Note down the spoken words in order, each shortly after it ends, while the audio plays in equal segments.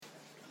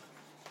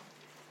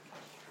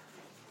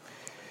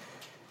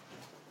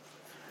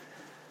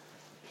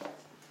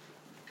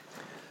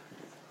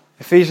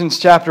Ephesians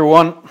chapter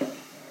 1,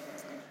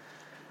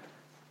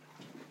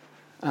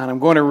 and I'm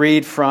going to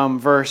read from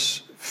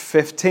verse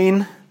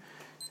 15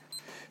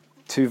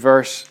 to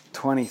verse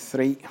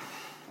 23.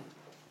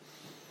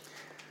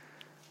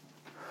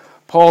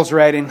 Paul's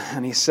writing,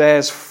 and he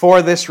says,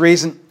 "For this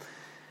reason,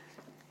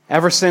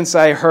 ever since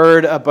I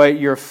heard about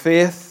your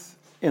faith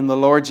in the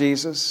Lord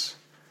Jesus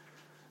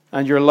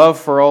and your love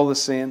for all the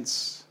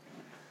saints,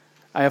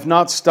 I have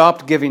not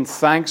stopped giving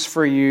thanks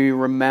for you,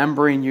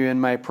 remembering you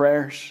in my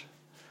prayers.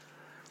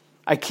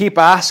 I keep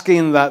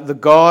asking that the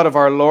God of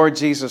our Lord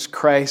Jesus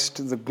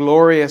Christ, the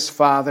glorious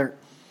Father,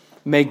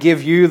 may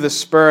give you the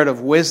spirit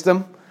of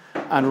wisdom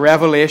and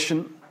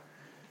revelation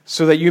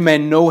so that you may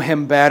know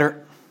Him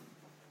better.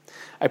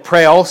 I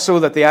pray also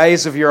that the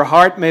eyes of your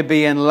heart may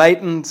be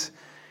enlightened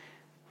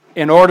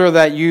in order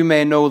that you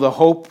may know the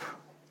hope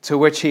to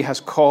which He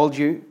has called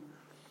you,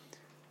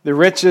 the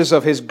riches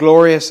of His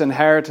glorious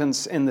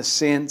inheritance in the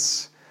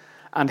saints,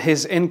 and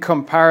His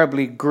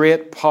incomparably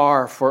great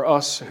power for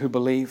us who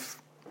believe.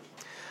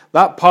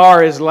 That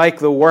power is like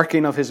the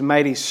working of His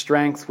mighty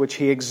strength, which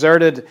He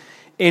exerted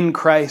in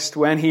Christ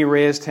when He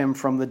raised Him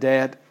from the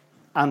dead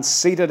and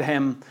seated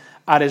Him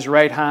at His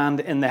right hand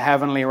in the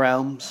heavenly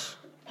realms,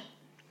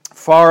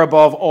 far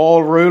above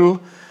all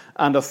rule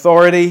and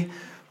authority,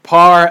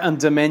 power and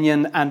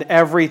dominion, and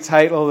every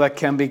title that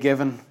can be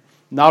given,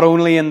 not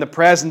only in the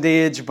present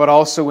age, but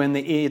also in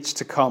the age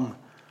to come.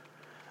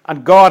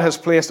 And God has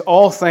placed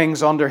all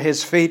things under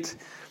His feet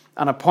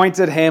and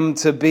appointed Him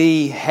to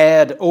be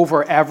head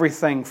over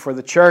everything for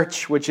the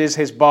church, which is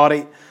His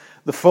body,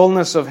 the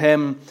fullness of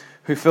Him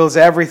who fills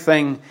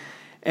everything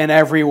in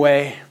every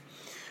way."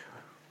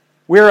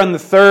 We're in the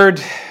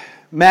third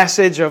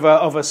message of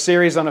a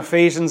series on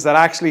Ephesians that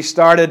actually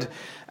started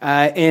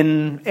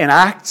in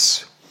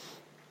Acts.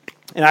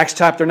 In Acts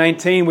chapter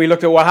 19, we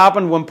looked at what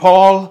happened when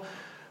Paul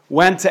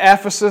went to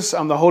Ephesus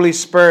and the Holy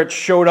Spirit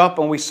showed up,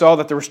 and we saw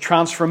that there was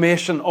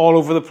transformation all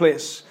over the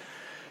place.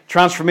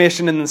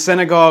 Transformation in the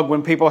synagogue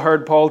when people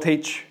heard Paul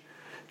teach.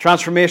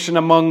 Transformation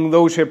among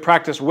those who had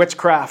practiced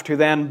witchcraft, who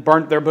then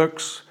burnt their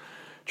books.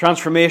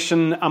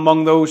 Transformation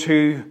among those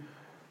who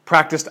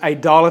practiced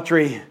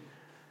idolatry,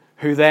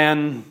 who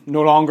then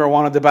no longer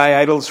wanted to buy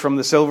idols from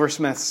the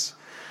silversmiths.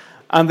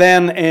 And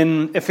then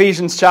in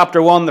Ephesians chapter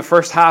 1, the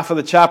first half of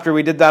the chapter,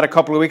 we did that a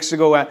couple of weeks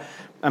ago. I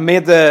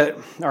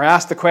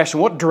asked the question,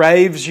 what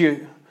drives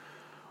you?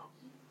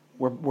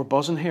 We're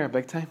buzzing here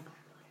big time.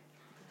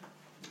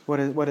 What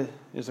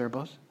is there a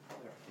buzz?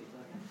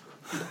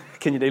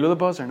 Can you deal with a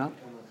buzz or not?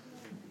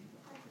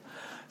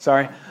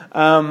 Sorry.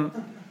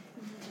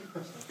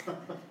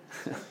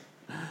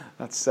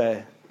 That's,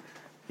 the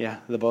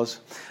buzz.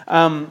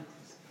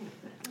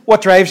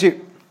 What drives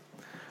you?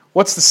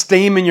 What's the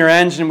steam in your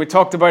engine? We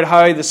talked about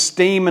how the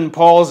steam in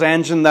Paul's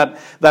engine that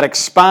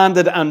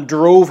expanded and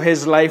drove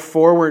his life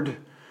forward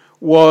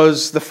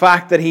was the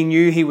fact that he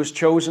knew he was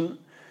chosen.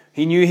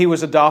 He knew he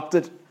was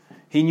adopted.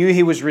 He knew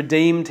he was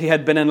redeemed. He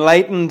had been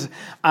enlightened,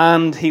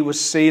 and he was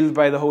sealed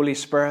by the Holy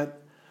Spirit.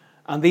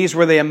 And these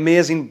were the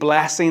amazing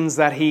blessings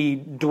that he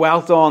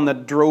dwelt on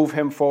that drove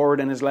him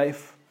forward in his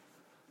life.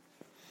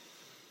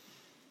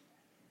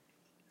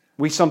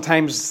 We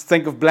sometimes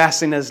think of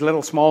blessing as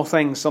little small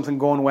things, something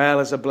going well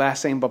is a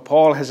blessing, but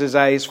Paul has his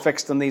eyes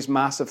fixed on these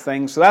massive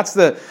things. So that's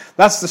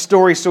the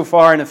story so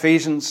far in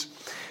Ephesians.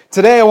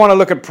 Today I want to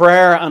look at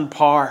prayer and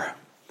power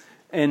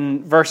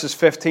in verses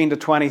 15 to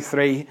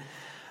 23.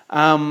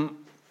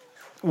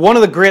 One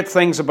of the great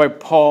things about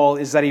Paul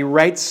is that he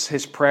writes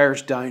his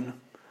prayers down.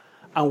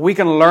 And we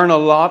can learn a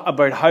lot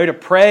about how to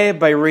pray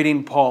by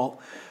reading Paul.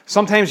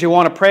 Sometimes you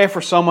want to pray for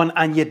someone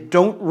and you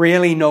don't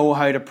really know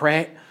how to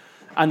pray.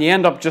 And you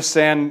end up just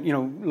saying,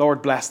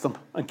 Lord bless them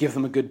and give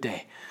them a good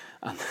day.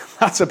 And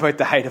that's about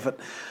the height of it.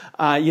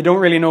 You don't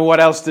really know what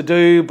else to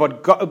do,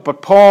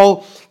 but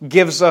Paul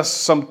gives us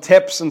some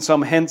tips and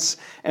some hints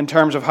in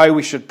terms of how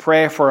we should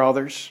pray for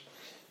others.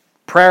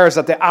 Prayer is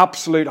at the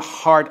absolute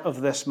heart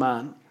of this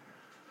man.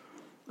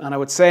 And I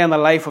would say in the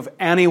life of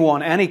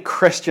anyone, any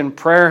Christian,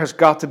 prayer has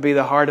got to be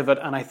the heart of it.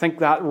 And I think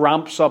that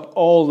ramps up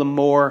all the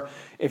more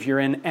if you're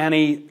in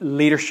any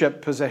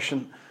leadership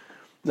position,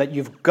 that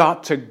you've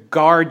got to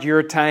guard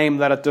your time,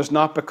 that it does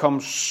not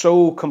become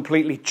so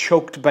completely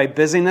choked by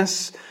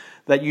busyness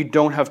that you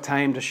don't have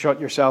time to shut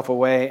yourself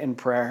away in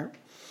prayer.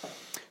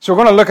 So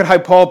we're going to look at how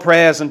Paul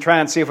prays and try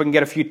and see if we can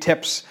get a few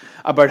tips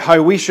about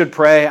how we should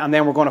pray, and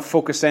then we're going to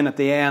focus in at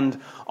the end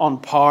on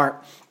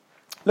power.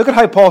 Look at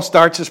how Paul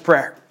starts his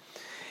prayer.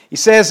 He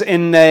says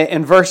in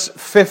verse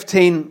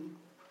 15,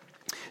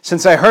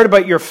 "Since I heard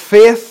about your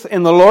faith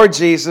in the Lord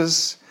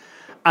Jesus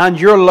and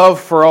your love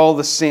for all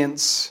the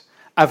saints,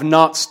 I've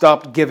not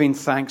stopped giving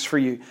thanks for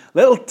you."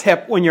 Little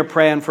tip when you're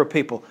praying for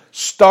people.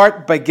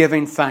 Start by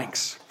giving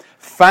thanks.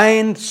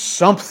 Find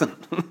something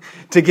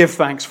to give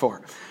thanks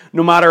for.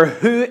 No matter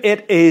who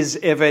it is,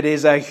 if it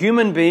is a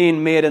human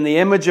being made in the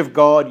image of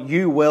God,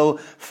 you will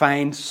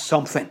find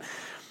something.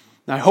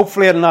 Now,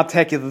 hopefully it'll not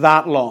take you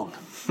that long.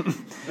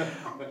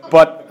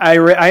 But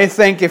I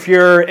think if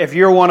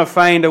you want to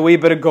find a wee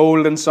bit of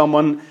gold in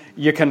someone,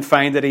 you can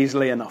find it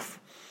easily enough.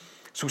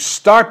 So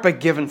start by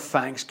giving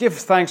thanks. Give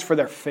thanks for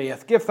their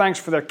faith. Give thanks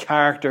for their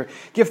character.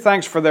 Give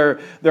thanks for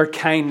their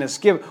kindness.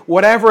 Give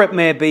whatever it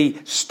may be.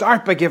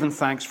 Start by giving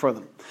thanks for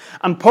them.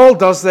 And Paul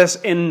does this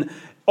in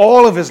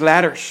all of his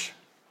letters.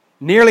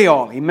 Nearly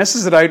all. He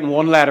misses it out in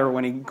one letter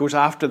when he goes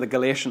after the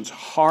Galatians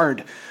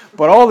hard.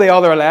 But all the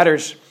other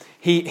letters,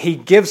 he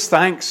gives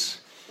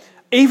thanks.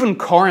 Even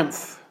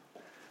Corinth.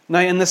 Now,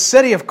 in the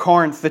city of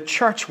Corinth, the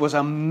church was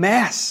a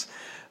mess.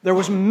 There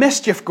was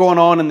mischief going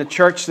on in the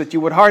church that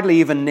you would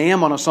hardly even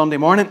name on a Sunday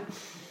morning.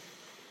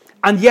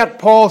 And yet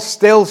Paul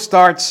still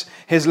starts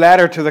his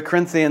letter to the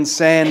Corinthians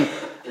saying,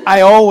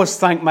 I always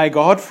thank my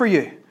God for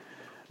you.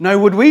 Now,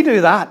 would we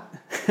do that?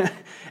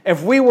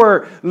 If we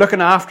were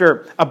looking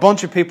after a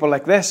bunch of people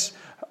like this,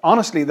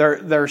 honestly,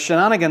 their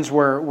shenanigans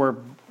were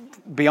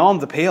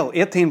beyond the pale.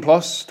 18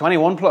 plus,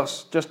 21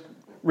 plus, just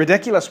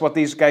ridiculous what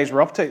these guys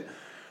were up to.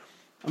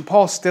 And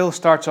Paul still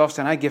starts off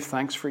saying, I give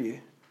thanks for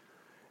you.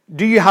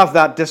 Do you have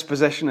that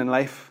disposition in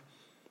life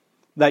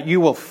that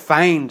you will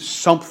find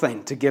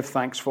something to give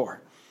thanks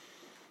for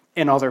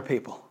in other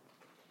people?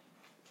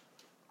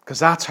 Because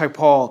that's how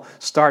Paul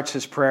starts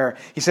his prayer.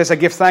 He says, I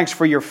give thanks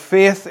for your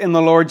faith in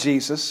the Lord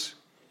Jesus,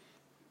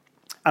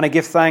 and I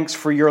give thanks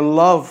for your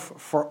love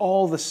for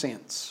all the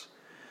saints.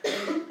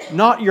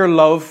 Not your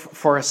love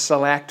for a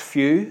select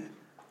few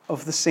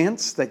of the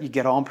saints that you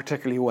get on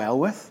particularly well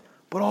with,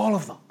 but all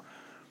of them.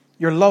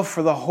 Your love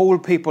for the whole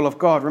people of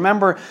God.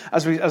 Remember,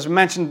 as we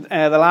mentioned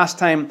the last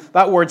time,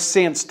 that word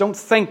saints, don't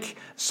think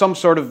some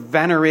sort of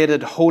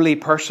venerated holy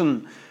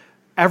person.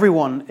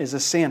 Everyone is a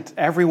saint.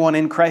 Everyone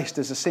in Christ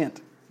is a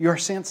saint. You're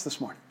saints this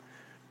morning.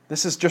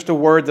 This is just a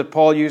word that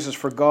Paul uses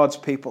for God's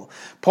people.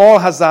 Paul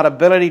has that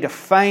ability to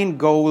find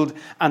gold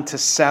and to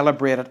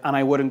celebrate it. And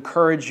I would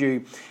encourage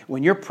you,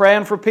 when you're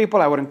praying for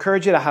people, I would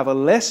encourage you to have a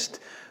list.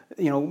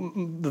 You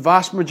know, the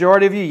vast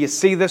majority of you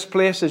see this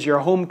place as your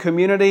home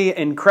community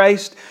in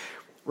Christ.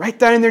 Write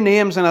down their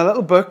names in a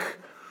little book,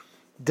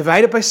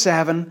 divide it by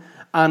 7,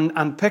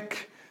 and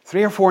pick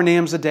 3 or 4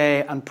 names a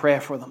day and pray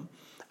for them.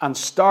 And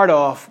start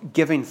off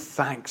giving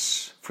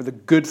thanks for the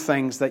good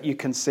things that you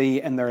can see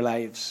in their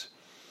lives.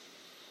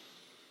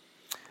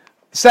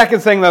 The second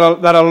thing that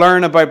I'll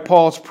learn about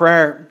Paul's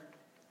prayer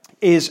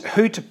is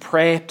who to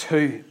pray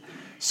to.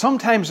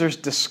 Sometimes there's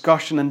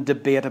discussion and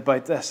debate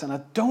about this, and I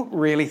don't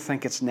really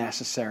think it's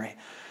necessary.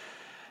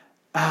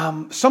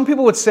 Some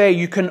people would say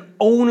you can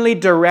only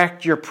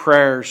direct your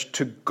prayers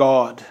to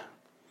God,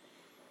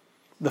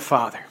 the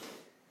Father.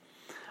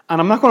 And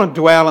I'm not going to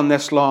dwell on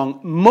this long.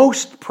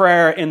 Most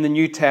prayer in the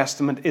New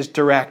Testament is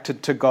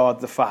directed to God,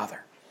 the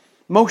Father.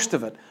 Most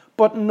of it,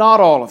 but not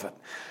all of it.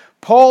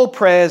 Paul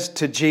prays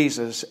to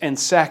Jesus in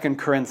 2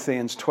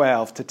 Corinthians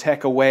 12 to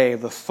take away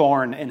the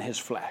thorn in his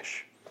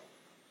flesh.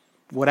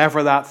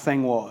 Whatever that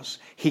thing was.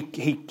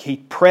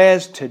 He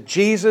prays to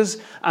Jesus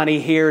and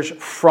he hears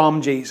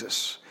from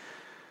Jesus.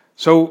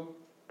 So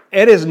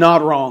it is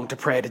not wrong to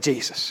pray to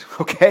Jesus,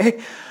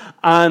 okay?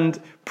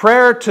 And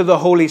prayer to the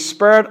Holy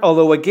Spirit,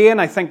 although again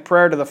I think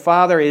prayer to the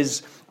Father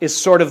is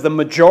sort of the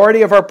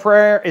majority of our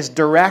prayer, is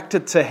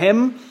directed to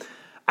Him.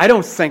 I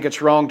don't think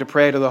it's wrong to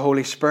pray to the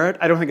Holy Spirit.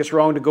 I don't think it's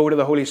wrong to go to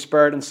the Holy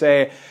Spirit and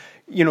say,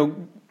 you know,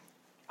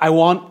 I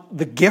want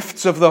the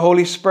gifts of the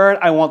Holy Spirit.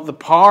 I want the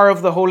power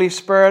of the Holy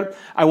Spirit.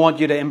 I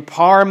want you to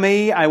empower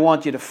me. I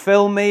want you to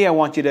fill me. I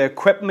want you to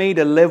equip me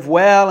to live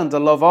well and to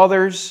love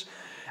others.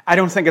 I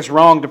don't think it's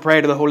wrong to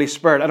pray to the Holy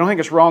Spirit. I don't think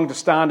it's wrong to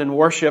stand in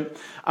worship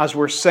as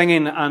we're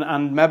singing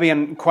and maybe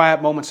in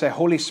quiet moments say,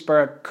 Holy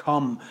Spirit,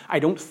 come. I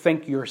don't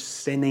think you're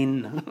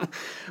sinning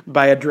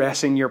by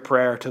addressing your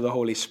prayer to the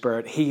Holy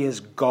Spirit. He is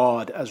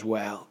God as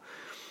well.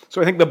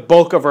 So I think the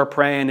bulk of our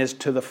praying is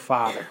to the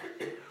Father.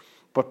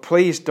 But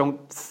please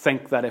don't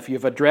think that if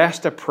you've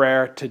addressed a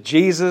prayer to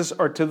Jesus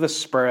or to the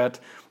Spirit,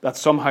 that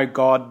somehow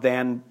God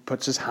then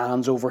puts His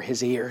hands over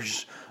His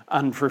ears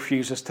and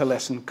refuses to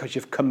listen because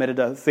you've committed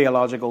a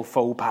theological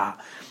faux pas.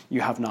 You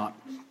have not.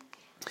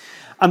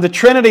 And the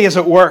Trinity is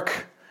at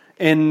work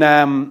in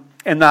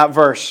that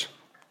verse.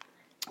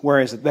 Where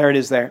is it? There it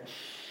is there.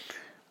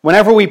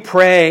 Whenever we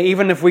pray,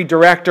 even if we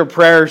direct our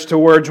prayers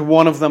towards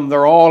one of them,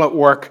 they're all at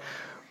work.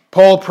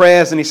 Paul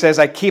prays and he says,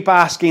 I keep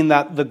asking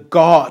that the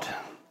God,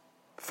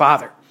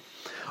 Father,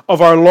 of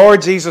our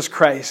Lord Jesus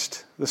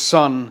Christ, the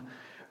Son,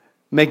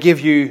 may give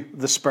you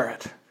the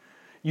Spirit.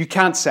 You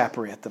can't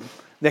separate them.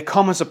 They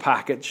come as a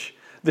package.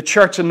 The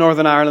church in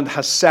Northern Ireland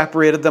has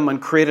separated them and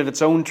created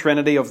its own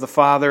Trinity of the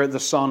Father, the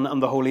Son,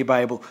 and the Holy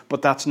Bible.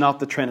 But that's not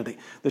the Trinity.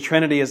 The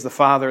Trinity is the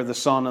Father, the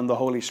Son, and the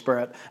Holy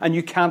Spirit. And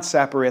you can't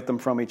separate them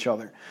from each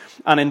other.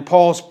 And in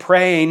Paul's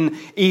praying,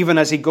 even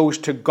as he goes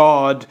to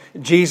God,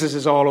 Jesus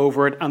is all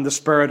over it, and the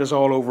Spirit is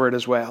all over it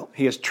as well.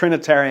 He is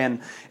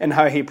Trinitarian in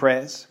how he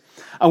prays.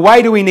 And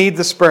why do we need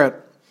the Spirit?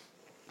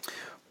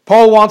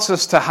 Paul wants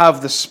us to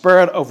have the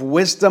spirit of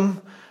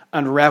wisdom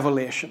and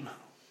revelation.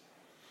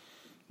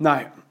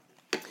 Now,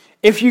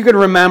 if you could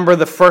remember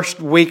the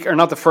first week, or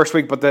not the first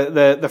week, but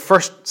the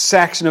first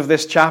section of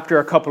this chapter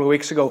a couple of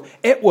weeks ago,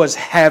 it was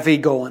heavy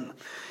going.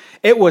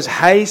 It was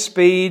high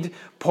speed.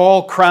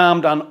 Paul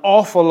crammed an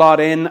awful lot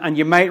in, and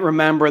you might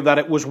remember that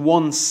it was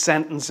one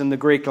sentence in the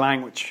Greek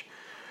language.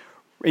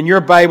 In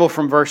your Bible,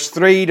 from verse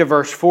 3 to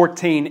verse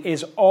 14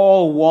 is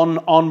all one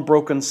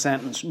unbroken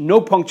sentence. No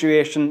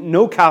punctuation,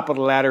 no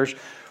capital letters,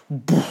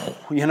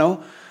 you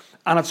know.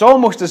 And it's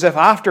almost as if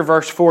after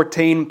verse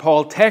 14,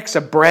 Paul takes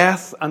a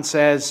breath and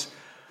says,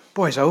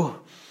 boys,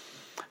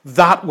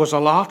 that was a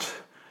lot.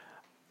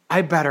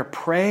 I better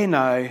pray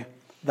now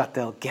that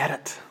they'll get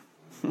it.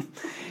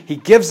 He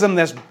gives them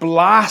this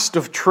blast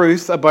of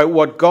truth about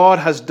what God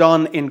has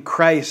done in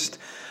Christ,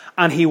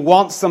 and he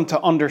wants them to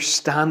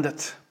understand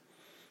it.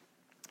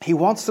 He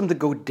wants them to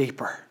go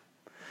deeper.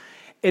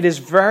 It is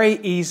very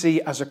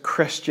easy as a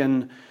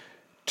Christian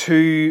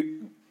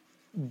to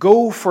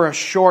go for a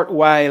short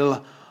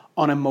while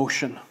on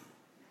emotion,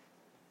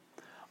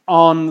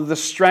 on the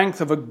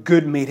strength of a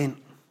good meeting,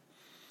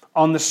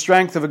 on the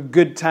strength of a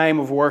good time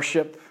of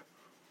worship,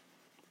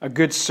 a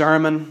good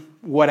sermon,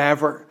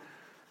 whatever.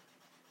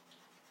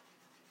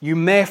 You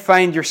may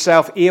find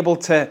yourself able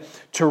to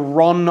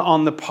run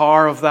on the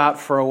power of that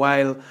for a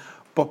while.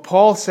 But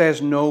Paul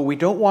says, no, we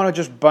don't want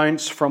to just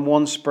bounce from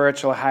one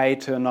spiritual high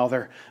to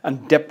another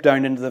and dip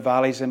down into the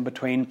valleys in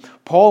between.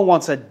 Paul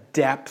wants a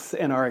depth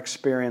in our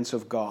experience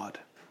of God.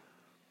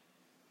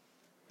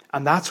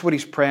 And that's what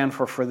he's praying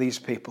for these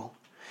people.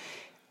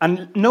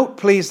 And note,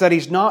 please, that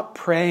he's not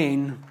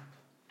praying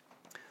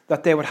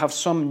that they would have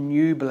some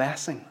new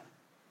blessing.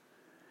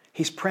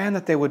 He's praying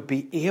that they would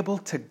be able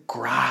to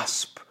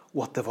grasp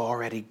what they've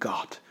already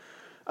got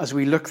as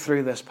we look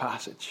through this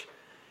passage.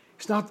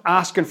 He's not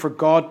asking for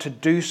God to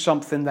do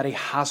something that he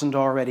hasn't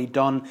already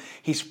done.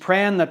 He's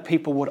praying that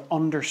people would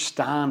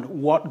understand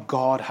what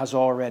God has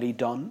already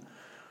done.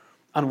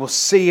 And we'll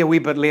see a wee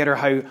bit later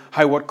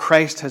how what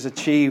Christ has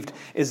achieved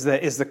is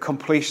the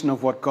completion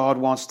of what God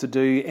wants to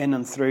do in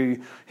and through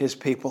his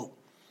people.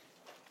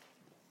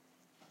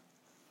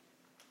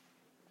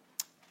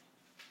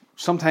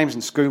 Sometimes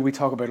in school we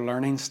talk about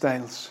learning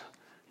styles.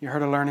 You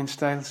heard of learning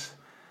styles?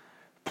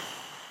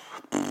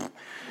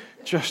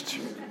 Just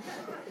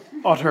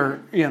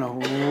utter,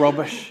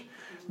 rubbish.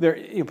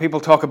 People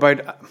talk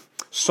about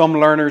some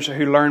learners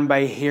who learn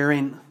by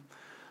hearing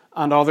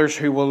and others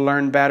who will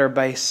learn better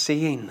by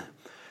seeing.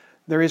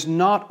 There is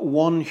not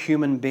one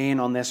human being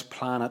on this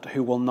planet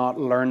who will not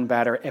learn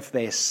better if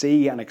they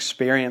see and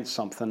experience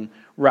something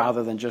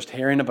rather than just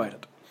hearing about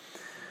it.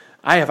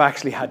 I have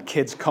actually had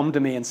kids come to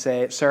me and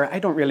say, "Sir, I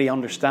don't really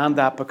understand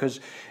that because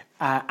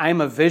I'm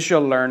a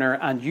visual learner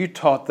and you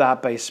taught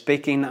that by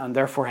speaking and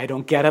therefore I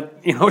don't get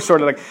it."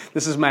 Sort of like,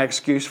 this is my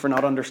excuse for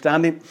not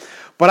understanding.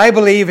 But I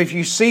believe if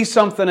you see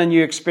something and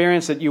you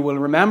experience it, you will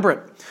remember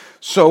it.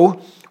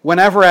 So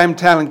whenever I'm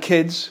telling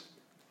kids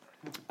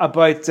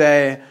about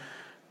the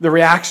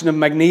reaction of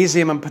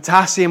magnesium and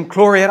potassium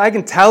chlorate, I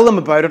can tell them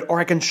about it or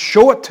I can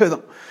show it to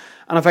them.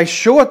 And if I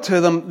show it to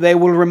them, they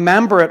will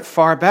remember it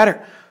far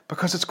better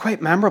because it's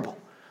quite memorable.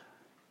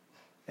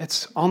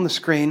 It's on the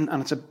screen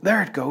and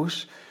there it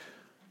goes.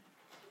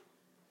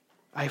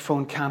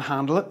 iPhone can't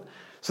handle it.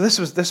 So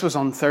this was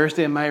on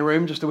Thursday in my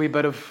room, just a wee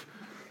bit of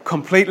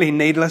completely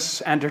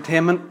needless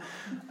entertainment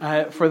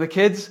for the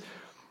kids.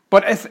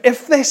 But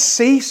if they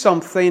see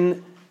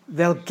something,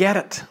 they'll get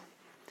it.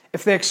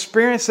 If they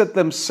experience it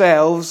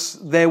themselves,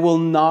 they will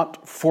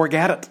not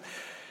forget it.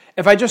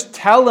 If I just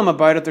tell them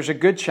about it, there's a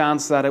good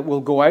chance that it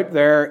will go out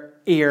their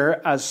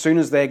ear as soon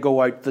as they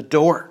go out the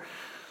door.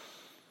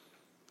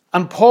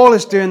 And Paul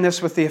is doing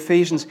this with the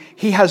Ephesians.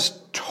 He has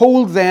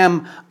told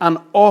them an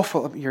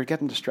awful... You're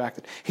getting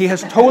distracted. He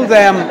has told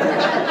them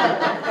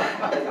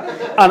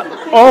an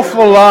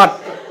awful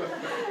lot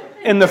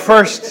in the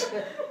first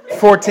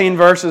 14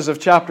 verses of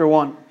chapter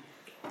 1.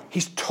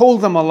 He's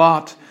told them a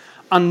lot.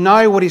 And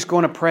now what he's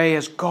going to pray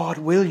is, God,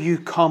 will you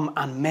come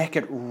and make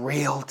it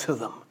real to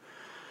them?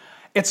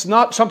 It's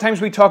not...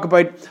 Sometimes we talk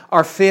about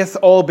our faith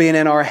all being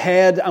in our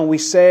head, and we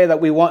say that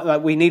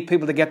we need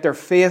people to get their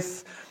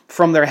faith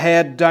from their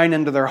head down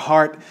into their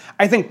heart.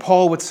 I think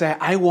Paul would say,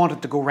 I want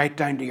it to go right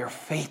down to your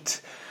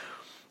feet.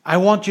 I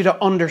want you to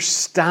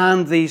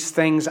understand these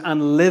things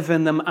and live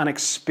in them and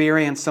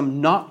experience them,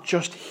 not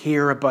just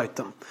hear about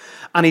them.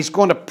 And he's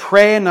going to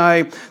pray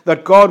now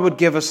that God would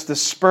give us the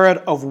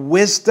spirit of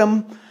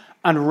wisdom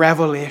and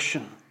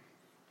revelation.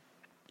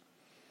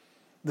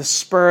 The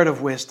spirit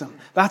of wisdom.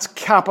 That's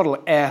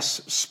capital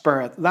S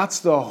Spirit.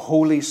 That's the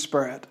Holy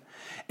Spirit.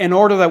 In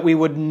order that we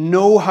would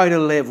know how to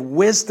live.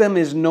 Wisdom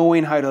is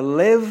knowing how to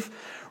live.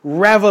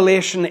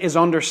 Revelation is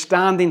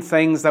understanding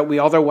things that we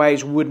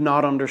otherwise would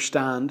not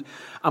understand.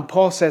 And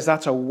Paul says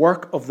that's a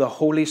work of the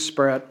Holy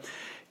Spirit.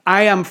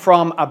 I am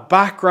from a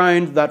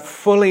background that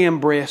fully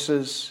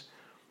embraces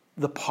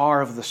the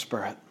power of the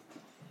Spirit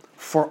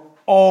for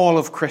all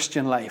of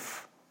Christian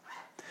life.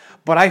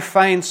 But I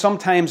find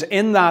sometimes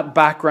in that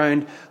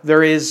background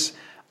there is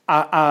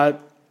a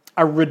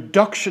a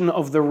reduction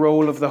of the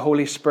role of the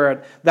Holy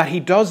Spirit, that He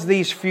does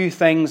these few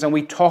things and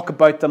we talk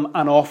about them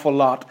an awful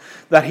lot,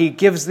 that He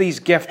gives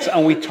these gifts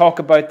and we talk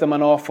about them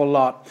an awful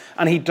lot,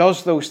 and He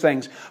does those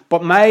things.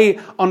 But my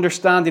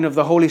understanding of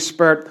the Holy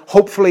Spirit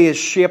hopefully is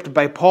shaped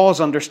by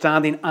Paul's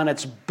understanding, and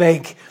it's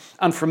big.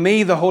 And for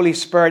me, the Holy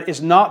Spirit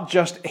is not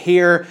just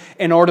here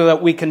in order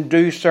that we can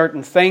do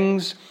certain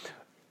things.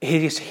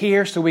 He is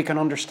here so we can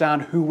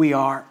understand who we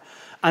are.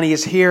 And He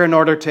is here in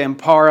order to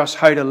empower us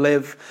how to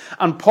live.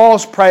 And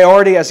Paul's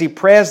priority as he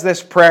prays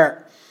this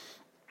prayer,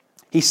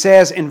 he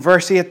says in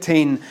verse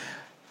 18,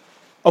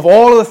 of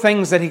all of the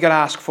things that he could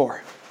ask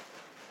for,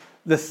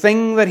 the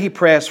thing that he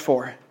prays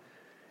for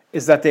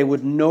is that they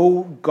would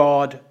know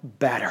God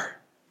better.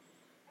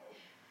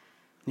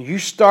 You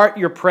start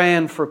your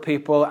praying for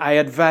people, I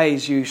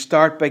advise you,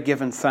 start by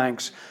giving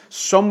thanks.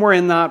 Somewhere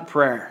in that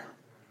prayer,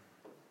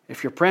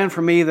 if you're praying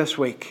for me this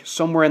week,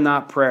 somewhere in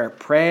that prayer,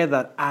 pray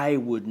that I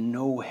would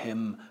know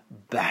Him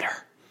better.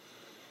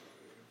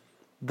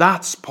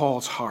 That's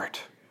Paul's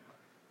heart.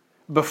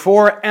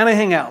 Before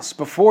anything else,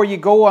 before you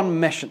go on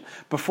mission,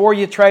 before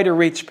you try to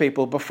reach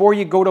people, before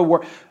you go to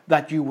work,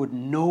 that you would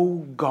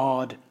know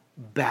God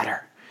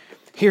better.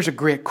 Here's a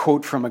great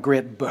quote from a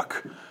great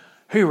book.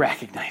 Who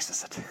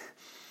recognizes it?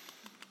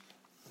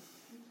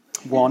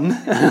 One.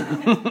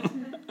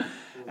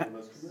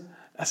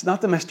 That's not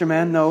the Mr.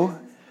 Man, no.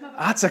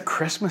 That's A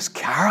Christmas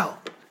Carol.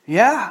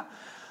 Yeah.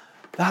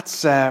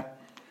 That's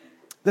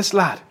this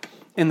lad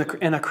in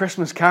A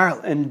Christmas Carol,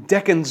 in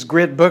Dickens'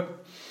 great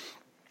book.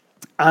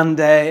 And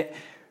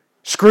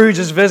Scrooge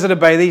is visited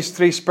by these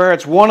three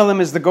spirits. One of them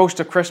is the ghost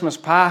of Christmas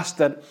past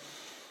that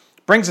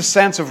brings a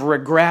sense of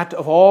regret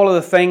of all of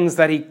the things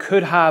that he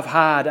could have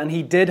had, and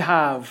he did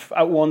have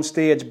at one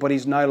stage, but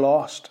he's now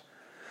lost.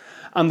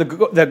 And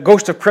the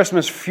ghost of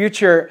Christmas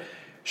future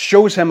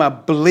shows him a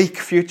bleak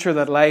future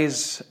that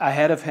lies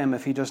ahead of him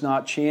if he does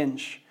not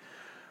change.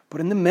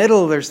 But in the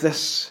middle, there's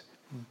this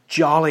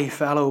jolly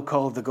fellow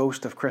called the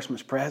ghost of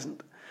Christmas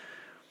present,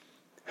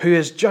 who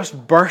is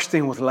just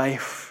bursting with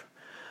life.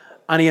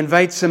 And he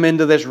invites him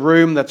into this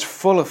room that's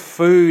full of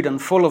food and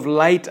full of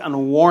light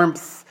and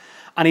warmth.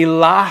 And he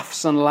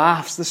laughs and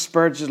laughs. The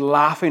spirit's just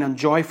laughing and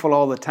joyful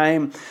all the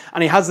time.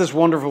 And he has this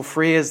wonderful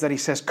phrase that he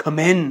says, "Come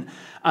in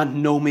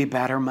and know me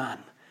better, man."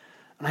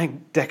 And I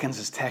think Dickens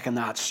has taken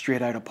that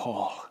straight out of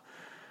Paul.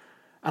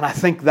 And I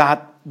think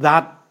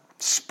that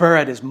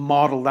spirit is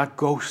modeled, that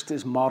ghost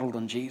is modeled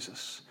on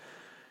Jesus.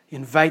 He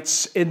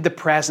invites in the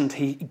present,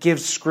 he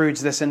gives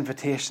Scrooge this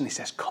invitation. He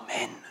says, "Come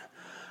in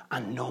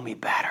and know me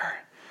better.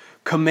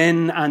 Come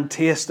in and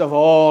taste of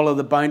all of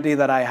the bounty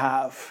that I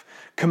have.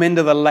 Come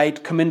into the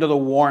light, come into the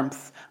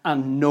warmth,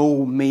 and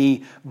know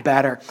me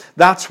better."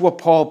 That's what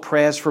Paul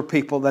prays for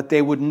people, that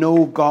they would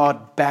know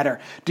God better.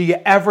 Do you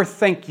ever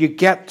think you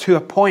get to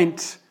a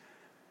point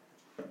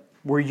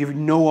where you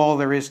know all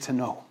there is to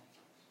know?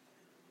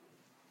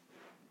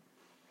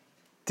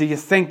 Do you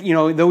think,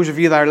 those of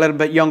you that are a little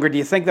bit younger, do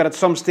you think that at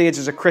some stage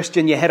as a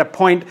Christian you hit a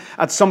point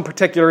at some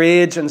particular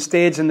age and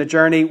stage in the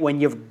journey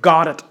when you've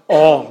got it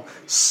all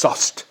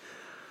sussed?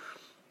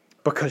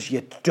 Because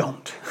you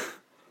don't.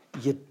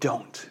 You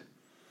don't.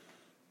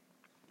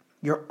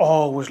 You're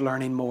always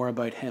learning more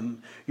about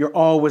Him. You're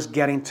always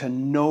getting to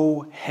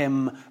know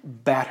Him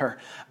better.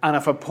 And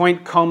if a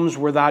point comes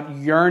where that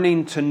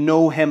yearning to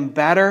know Him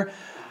better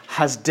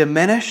has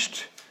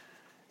diminished,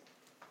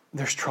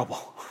 there's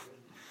trouble.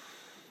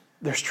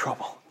 There's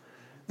trouble.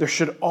 There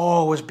should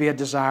always be a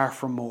desire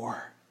for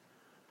more.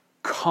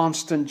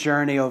 Constant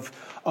journey of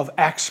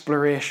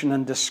exploration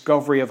and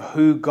discovery of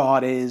who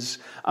God is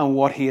and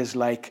what He is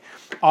like.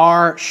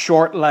 Our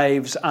short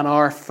lives and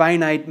our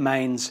finite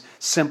minds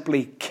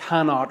simply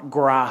cannot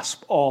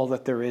grasp all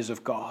that there is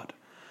of God.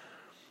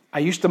 I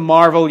used to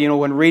marvel,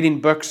 when reading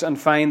books and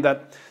find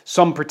that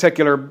some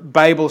particular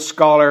Bible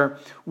scholar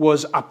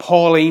was a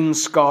Pauline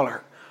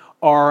scholar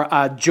or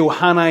a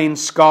Johannine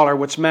scholar,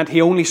 which meant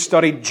he only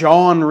studied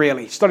John,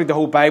 really. He studied the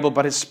whole Bible,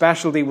 but his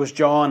specialty was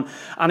John.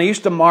 And I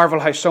used to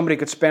marvel how somebody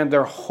could spend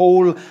their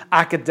whole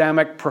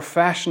academic,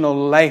 professional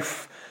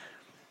life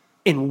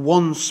in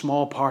one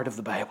small part of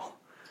the Bible.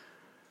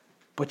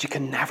 But you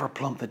can never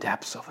plumb the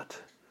depths of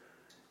it.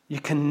 You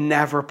can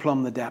never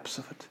plumb the depths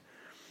of it.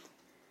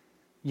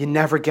 You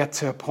never get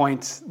to a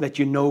point that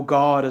you know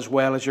God as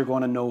well as you're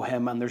going to know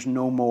Him, and there's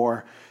no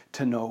more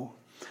to know.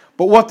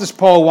 But what does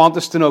Paul want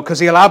us to know? Because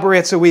he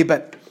elaborates a wee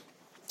bit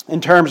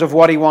in terms of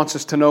what he wants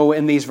us to know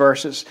in these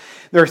verses.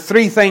 There are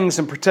three things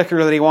in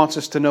particular that he wants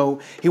us to know.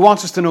 He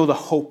wants us to know the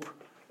hope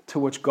to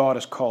which God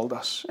has called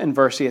us in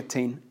verse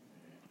 18.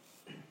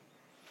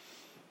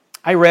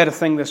 I read a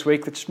thing this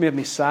week that just made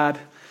me sad.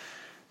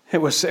 It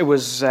was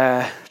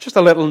just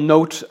a little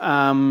note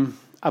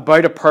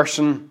about a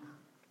person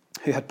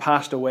who had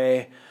passed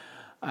away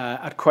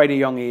at quite a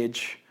young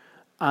age.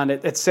 And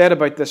it said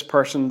about this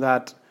person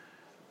that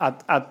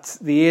at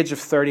the age of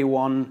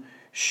 31,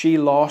 she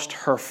lost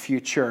her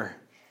future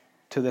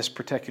to this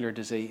particular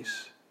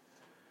disease.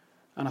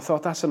 And I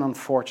thought that's an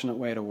unfortunate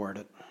way to word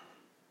it,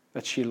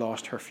 that she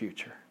lost her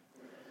future.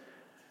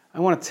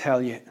 I want to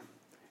tell you,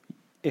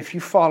 if you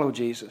follow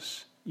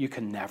Jesus, you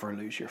can never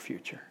lose your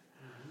future.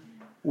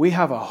 We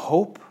have a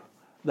hope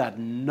that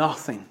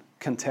nothing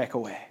can take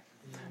away.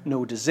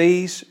 No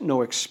disease,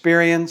 no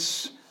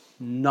experience,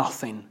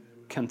 nothing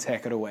can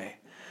take it away.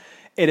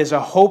 It is a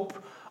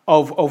hope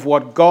of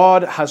what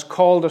God has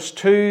called us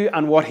to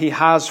and what He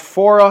has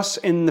for us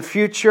in the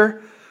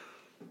future.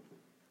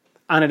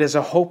 And it is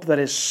a hope that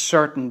is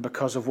certain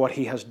because of what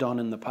He has done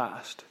in the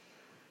past.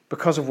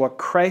 Because of what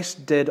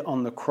Christ did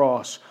on the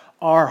cross,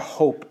 our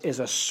hope is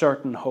a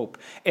certain hope.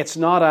 It's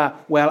not a,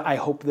 well, I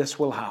hope this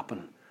will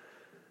happen.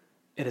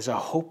 It is a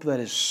hope that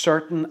is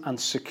certain and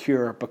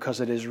secure because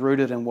it is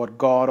rooted in what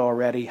God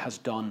already has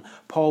done.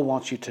 Paul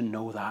wants you to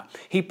know that.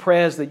 He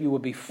prays that you will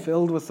be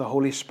filled with the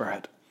Holy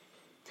Spirit,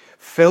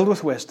 filled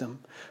with wisdom,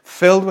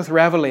 filled with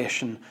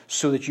revelation,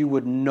 so that you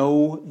would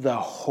know the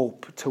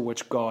hope to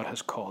which God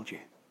has called you.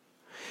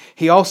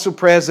 He also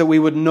prays that we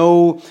would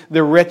know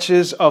the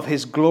riches of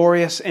His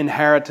glorious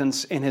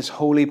inheritance in His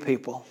holy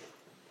people.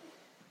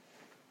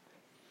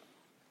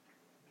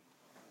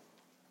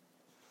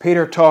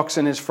 Peter talks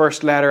in his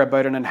first letter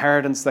about an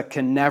inheritance that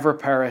can never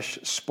perish,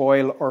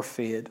 spoil, or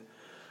fade.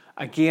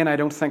 Again, I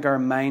don't think our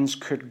minds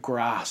could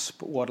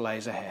grasp what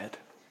lies ahead.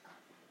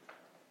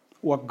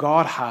 What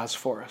God has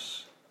for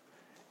us.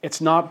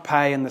 It's not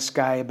pie in the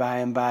sky by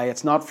and by.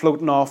 It's not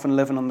floating off and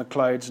living on the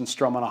clouds and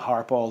strumming a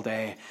harp all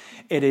day.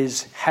 It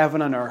is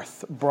heaven and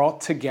earth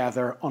brought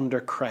together under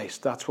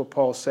Christ. That's what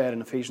Paul said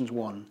in Ephesians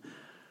 1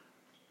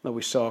 that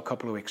we saw a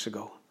couple of weeks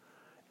ago.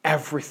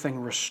 Everything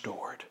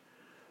restored.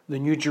 The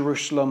New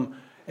Jerusalem,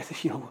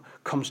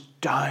 comes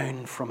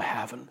down from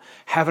heaven.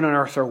 Heaven and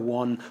earth are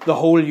one. The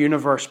whole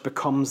universe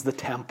becomes the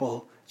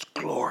temple. It's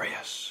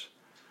glorious.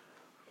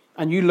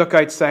 And you look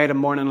outside a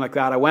morning like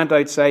that. I went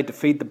outside to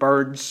feed the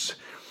birds.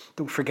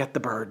 Don't forget the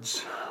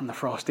birds on the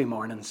frosty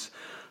mornings.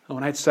 I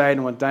went outside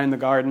and went down the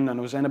garden and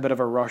I was in a bit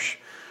of a rush.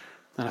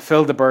 And I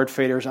filled the bird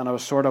feeders and I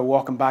was sort of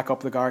walking back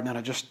up the garden and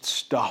I just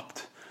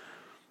stopped.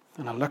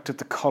 And I looked at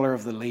the colour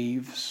of the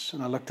leaves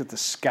and I looked at the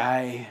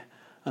sky.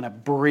 And I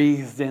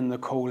breathed in the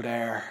cold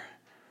air.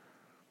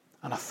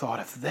 And I thought,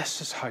 if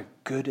this is how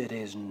good it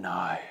is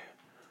now,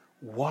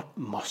 what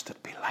must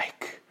it be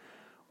like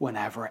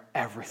whenever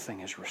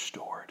everything is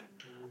restored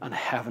and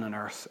heaven and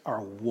earth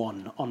are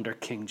one under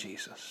King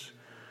Jesus?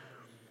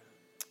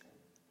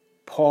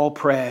 Paul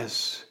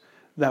prays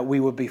that we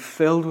would be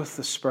filled with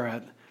the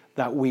Spirit,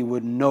 that we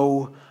would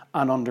know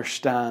and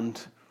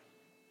understand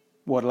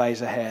what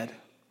lies ahead.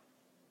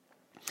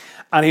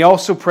 And he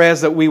also prays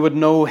that we would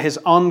know his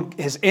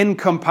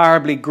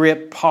incomparably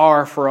great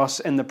power for us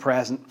in the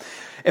present.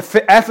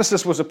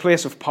 Ephesus was a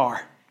place of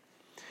power.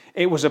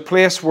 It was a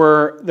place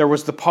where there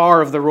was the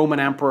power of the Roman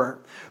emperor.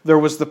 There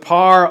was the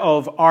power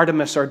of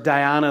Artemis or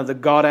Diana, the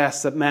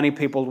goddess that many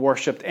people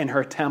worshipped in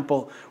her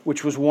temple,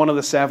 which was one of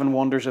the 7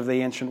 wonders of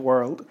the ancient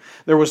world.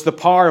 There was the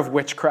power of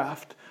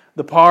witchcraft,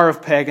 the power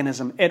of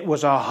paganism. It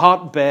was a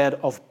hotbed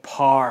of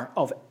power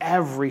of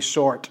every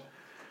sort.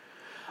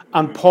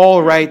 And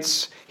Paul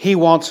writes, he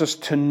wants us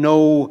to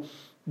know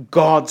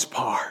God's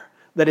power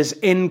that is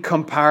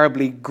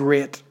incomparably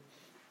great,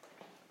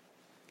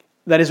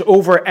 that is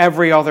over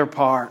every other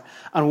power.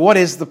 And what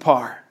is the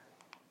power?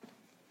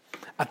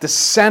 At the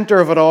center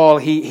of it all,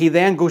 he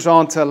then goes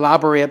on to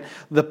elaborate.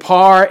 The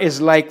power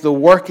is like the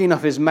working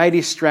of His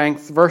mighty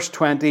strength, verse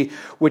 20,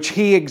 which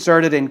He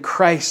exerted in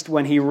Christ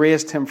when He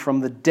raised Him from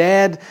the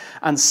dead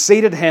and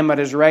seated Him at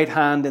His right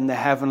hand in the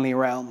heavenly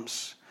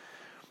realms.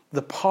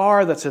 The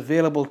power that's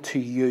available to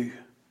you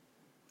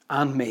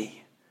and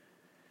me.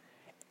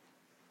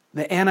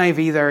 The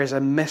NIV there is a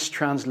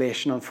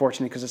mistranslation,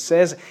 unfortunately, because it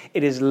says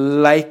it is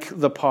like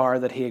the power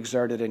that He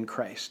exerted in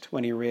Christ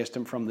when He raised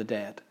Him from the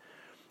dead.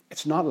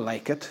 It's not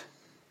like it.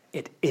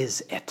 It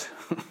is it.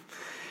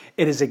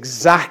 It is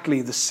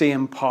exactly the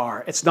same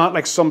power. It's not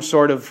like some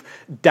sort of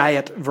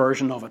diet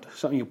version of it.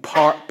 Something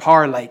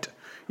power light.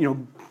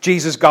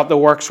 Jesus got the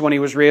works when He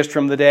was raised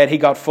from the dead. He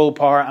got full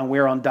power and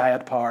we're on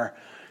diet power.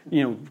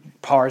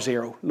 Power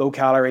zero, low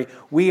calorie.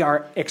 We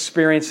are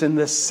experiencing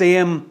the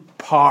same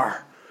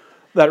power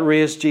that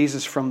raised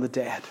Jesus from the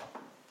dead.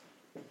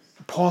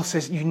 Paul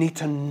says you need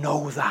to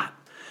know that.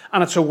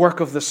 And it's a work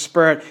of the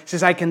Spirit. He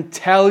says, I can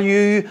tell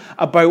you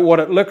about what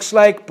it looks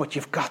like, but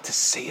you've got to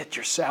see it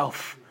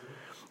yourself.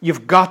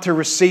 You've got to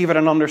receive it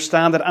and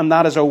understand it, and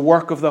that is a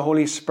work of the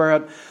Holy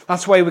Spirit.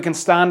 That's why we can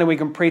stand and we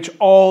can preach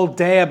all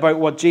day about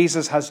what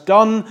Jesus has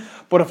done,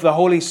 but if the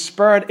Holy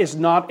Spirit is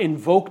not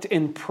invoked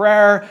in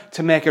prayer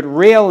to make it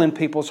real in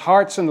people's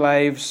hearts and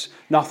lives,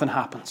 nothing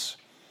happens.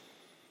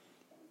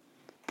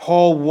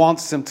 Paul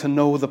wants them to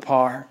know the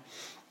power.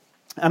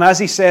 And as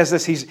he says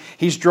this,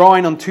 he's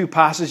drawing on 2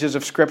 passages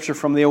of Scripture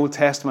from the Old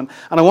Testament.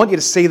 And I want you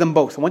to see them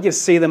both. I want you to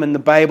see them in the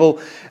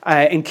Bible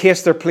in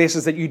case they're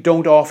places that you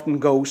don't often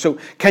go. So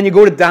can you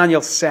go to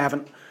Daniel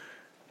 7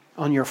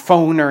 on your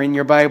phone or in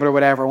your Bible or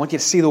whatever? I want you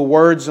to see the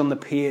words on the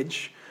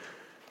page.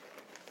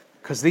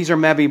 Because these are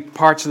maybe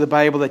parts of the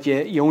Bible that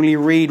you only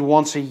read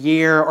once a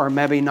year or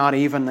maybe not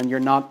even, and you're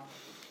not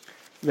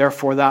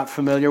therefore that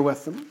familiar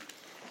with them.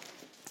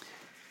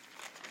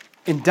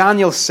 In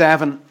Daniel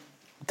 7...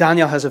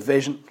 Daniel has a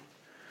vision.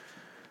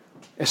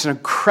 It's an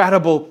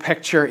incredible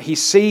picture. He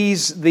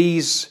sees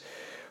these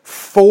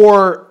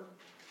 4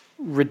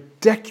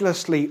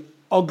 ridiculously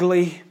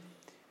ugly,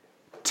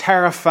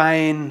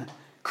 terrifying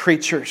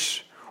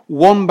creatures,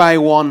 one by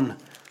one,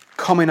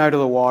 coming out of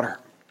the water.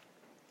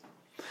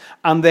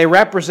 And they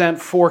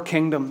represent 4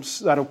 kingdoms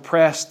that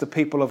oppressed the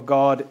people of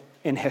God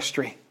in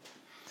history.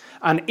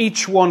 And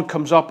each one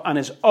comes up and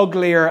is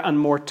uglier and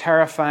more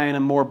terrifying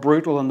and more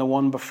brutal than the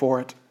one before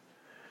it.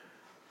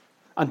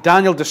 And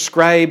Daniel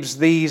describes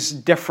these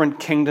different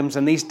kingdoms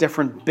and these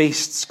different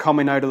beasts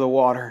coming out of the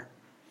water.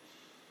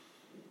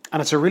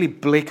 And it's a really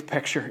bleak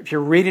picture. If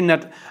you're reading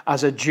it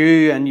as a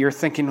Jew and you're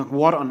thinking,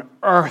 what on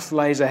earth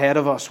lies ahead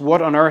of us?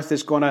 What on earth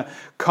is going to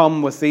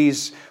come with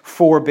these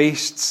 4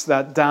 beasts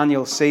that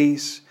Daniel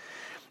sees?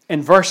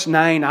 In verse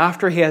 9,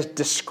 after he has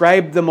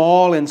described them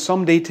all in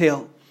some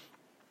detail,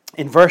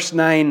 in verse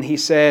 9 he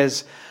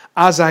says,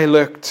 "As I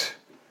looked,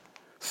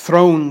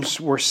 thrones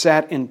were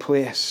set in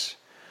place,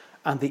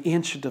 and the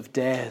Ancient of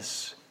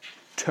Days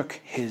took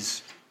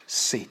his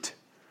seat."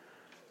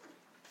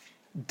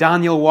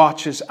 Daniel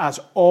watches as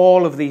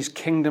all of these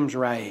kingdoms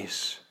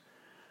rise,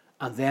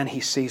 and then he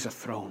sees a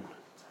throne.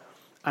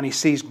 And he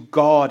sees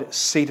God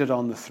seated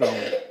on the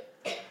throne.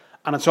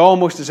 And it's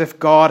almost as if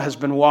God has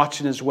been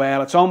watching as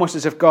well. It's almost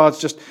as if God's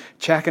just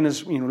checking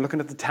his, looking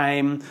at the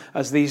time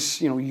as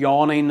these,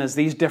 yawning, as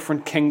these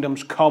different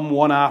kingdoms come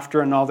one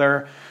after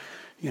another.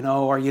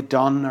 Are you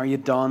done? Are you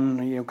done?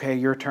 Are you okay?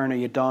 Your turn. Are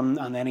you done?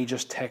 And then he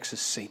just takes his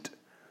seat.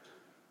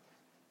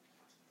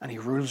 And he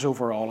rules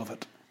over all of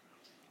it.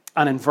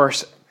 And in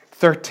verse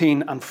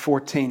 13 and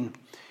 14,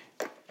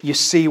 you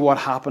see what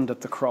happened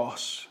at the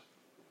cross.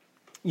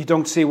 You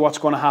don't see what's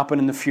going to happen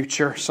in the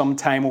future,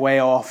 sometime way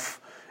off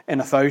in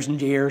 1,000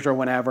 years or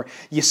whenever.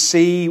 You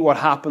see what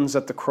happens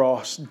at the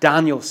cross.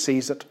 Daniel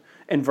sees it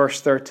in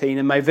verse 13.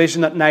 "In my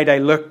vision at night I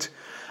looked,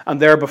 and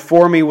there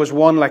before me was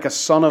one like a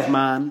son of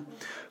man,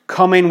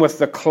 coming with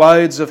the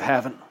clouds of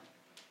heaven.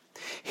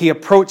 He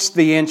approached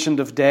the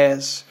Ancient of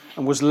Days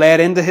and was led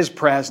into his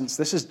presence."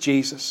 This is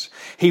Jesus.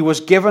 "He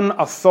was given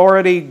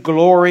authority,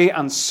 glory,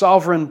 and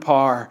sovereign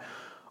power.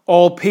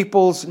 All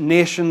peoples,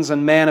 nations,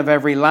 and men of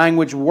every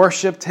language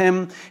worshipped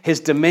him. His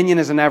dominion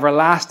is an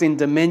everlasting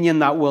dominion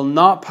that will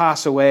not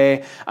pass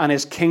away, and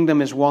his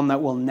kingdom is one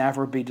that will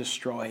never be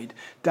destroyed."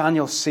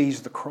 Daniel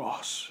sees the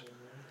cross.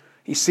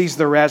 He sees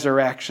the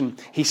resurrection.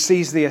 He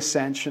sees the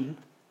ascension.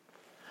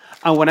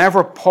 And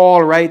whenever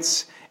Paul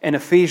writes in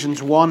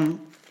Ephesians 1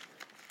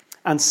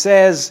 and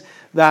says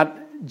that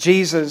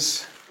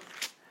Jesus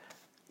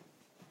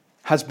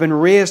has been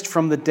raised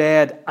from the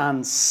dead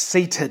and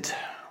seated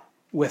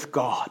with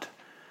God.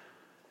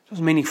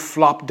 Doesn't mean he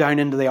flopped down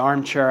into the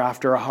armchair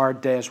after a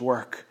hard day's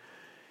work.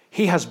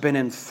 He has been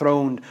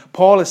enthroned.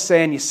 Paul is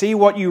saying, you see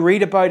what you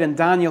read about in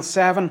Daniel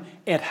 7?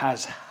 It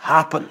has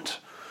happened.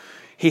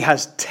 He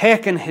has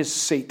taken his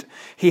seat.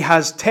 He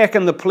has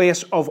taken the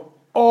place of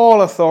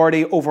all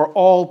authority over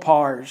all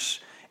powers.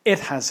 It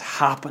has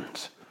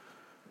happened.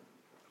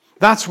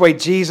 That's why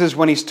Jesus,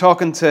 when he's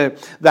talking to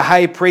the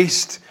high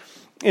priest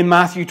in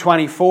Matthew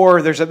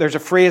 24, there's a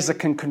phrase that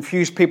can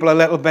confuse people a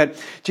little bit.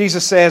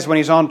 Jesus says when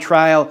he's on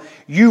trial,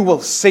 "You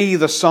will see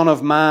the Son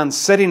of Man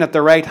sitting at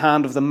the right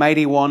hand of the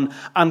Mighty One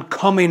and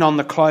coming on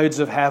the clouds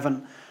of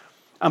heaven."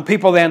 And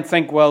people then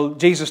think, well,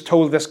 Jesus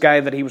told this guy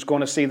that he was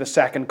going to see the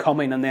second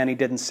coming and then he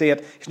didn't see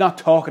it. He's not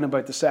talking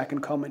about the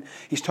second coming.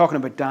 He's talking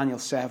about Daniel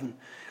 7.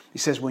 He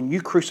says, when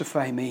you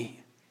crucify me,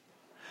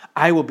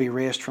 I will be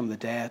raised from the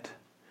dead.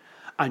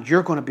 And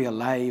you're going to be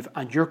alive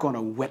and you're going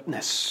to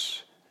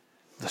witness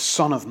the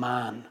Son of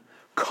Man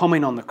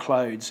coming on the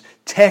clouds,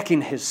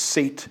 taking his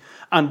seat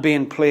and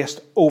being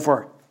placed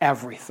over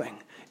everything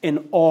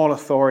in all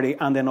authority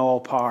and in all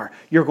power.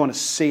 You're going to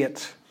see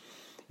it.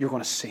 You're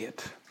going to see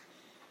it.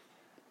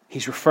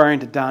 He's referring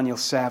to Daniel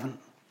 7.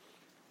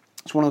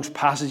 It's one of those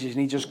passages you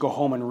need to just go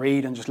home and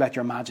read and just let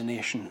your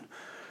imagination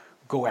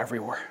go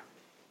everywhere.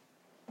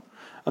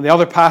 And the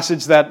other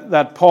passage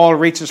that Paul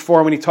reaches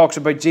for when he talks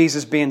about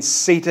Jesus being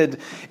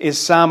seated is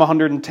Psalm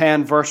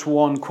 110 verse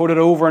 1, quoted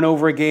over and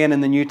over again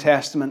in the New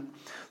Testament.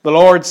 The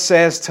Lord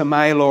says to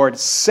my Lord,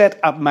 sit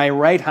at my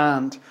right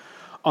hand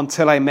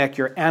until I make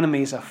your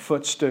enemies a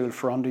footstool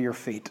for under your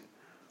feet.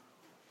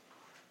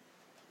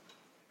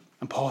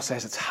 And Paul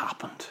says it's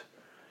happened.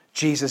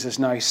 Jesus is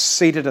now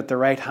seated at the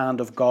right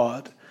hand of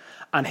God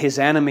and his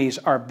enemies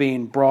are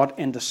being brought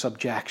into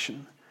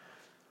subjection.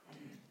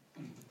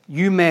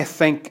 You may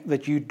think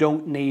that you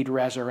don't need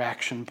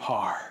resurrection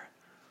power.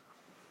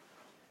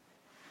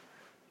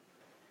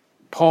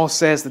 Paul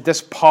says that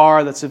this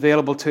power that's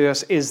available to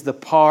us is the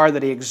power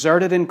that he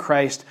exerted in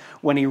Christ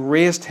when he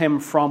raised him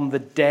from the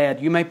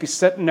dead. You might be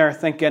sitting there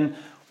thinking,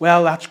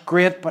 well, that's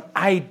great, but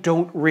I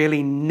don't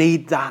really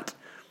need that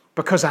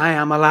because I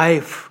am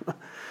alive.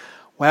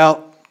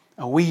 Well,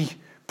 a wee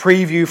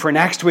preview for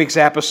next week's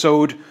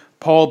episode,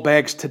 Paul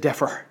begs to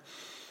differ.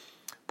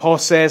 Paul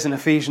says in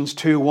Ephesians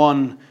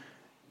 2:1,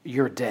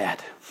 you're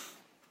dead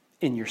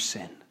in your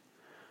sin.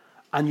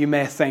 And you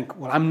may think,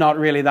 well, I'm not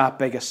really that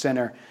big a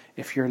sinner.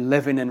 if you're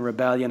living in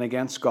rebellion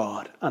against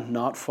God and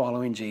not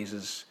following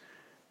Jesus,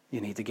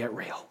 you need to get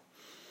real.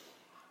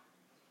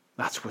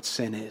 That's what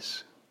sin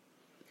is.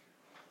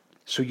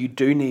 So you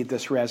do need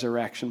this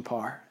resurrection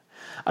power.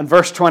 And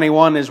verse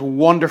 21 is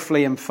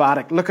wonderfully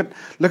emphatic. Look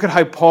at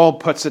how Paul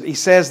puts it. He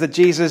says that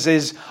Jesus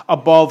is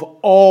above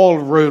all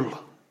rule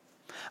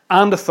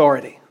and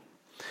authority.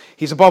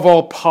 He's above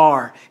all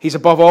power. He's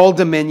above all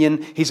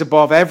dominion. He's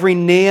above every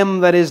name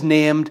that is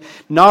named,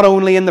 not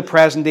only in the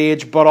present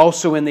age, but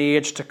also in the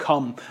age to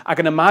come. I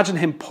can imagine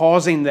him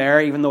pausing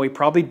there, even though he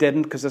probably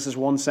didn't, because this is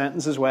one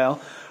sentence as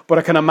well. But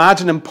I can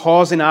imagine him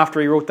pausing after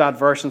he wrote that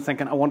verse and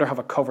thinking, I wonder, have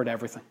I covered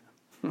everything?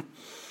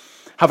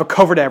 Have I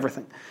covered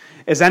everything?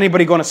 Is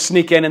anybody going to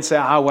sneak in and say,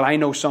 well, I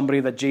know somebody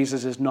that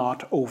Jesus is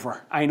not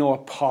over. I know a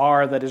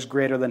power that is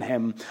greater than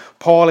him.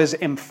 Paul is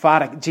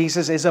emphatic.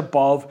 Jesus is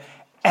above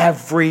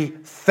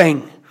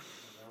everything.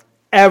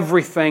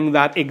 Everything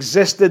that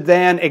existed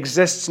then,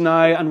 exists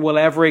now, and will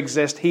ever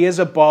exist. He is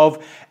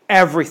above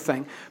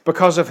everything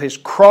because of his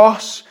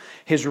cross,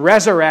 his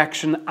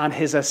resurrection, and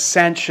his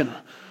ascension.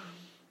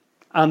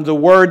 And the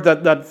word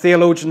that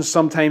theologians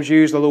sometimes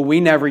use, although we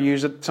never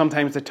use it,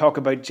 sometimes they talk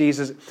about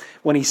Jesus.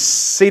 When he's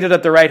seated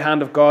at the right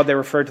hand of God, they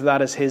refer to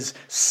that as his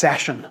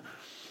session.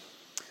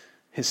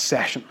 His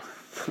session.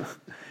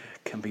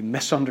 Can be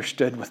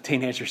misunderstood with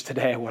teenagers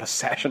today what a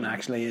session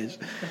actually is.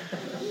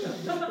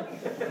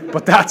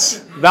 But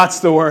that's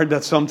the word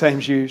that's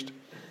sometimes used.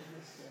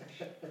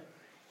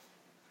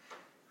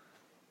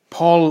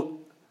 Paul,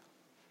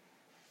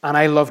 and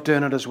I love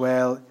doing it as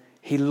well,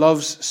 he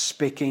loves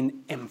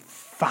speaking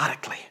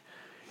emphatically,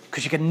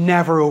 because you can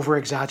never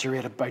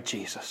over-exaggerate about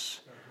Jesus.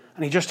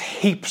 And he just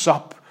heaps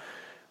up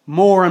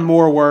more and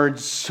more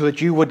words so that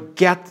you would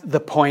get the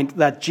point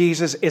that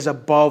Jesus is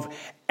above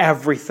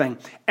everything.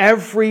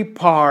 Every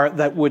power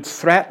that would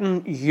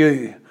threaten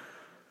you,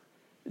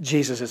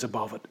 Jesus is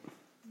above it.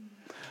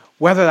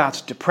 Whether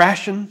that's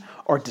depression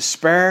or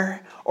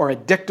despair or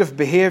addictive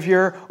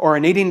behavior or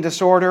an eating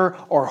disorder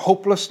or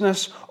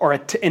hopelessness or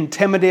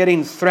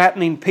intimidating,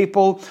 threatening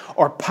people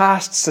or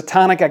past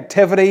satanic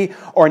activity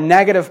or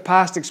negative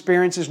past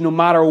experiences, no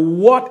matter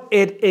what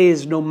it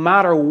is, no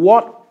matter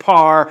what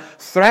power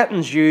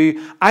threatens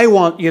you, I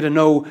want you to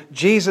know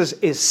Jesus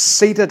is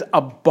seated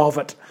above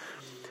it.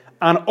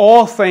 And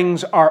all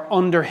things are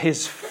under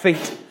his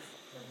feet.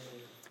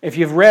 If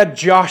you've read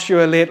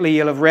Joshua lately,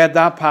 you'll have read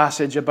that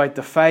passage about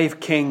the 5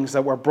 kings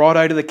that were brought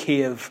out of the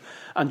cave.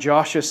 And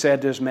Joshua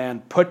said to his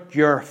men, put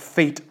your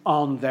feet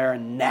on their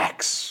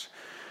necks.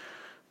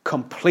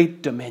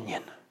 Complete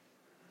dominion.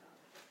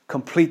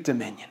 Complete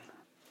dominion.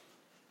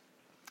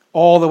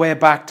 All the way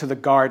back to the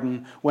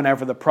garden,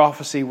 whenever the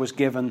prophecy was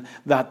given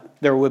that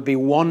there would be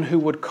one who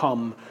would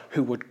come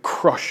who would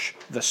crush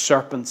the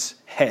serpent's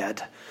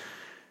head.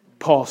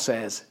 Paul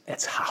says,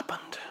 it's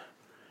happened.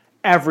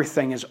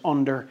 Everything is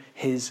under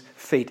his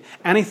feet.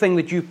 Anything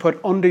that you put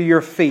under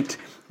your feet,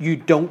 you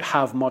don't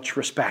have much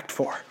respect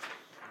for.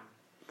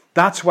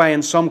 That's why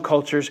in some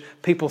cultures,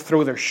 people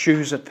throw their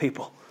shoes at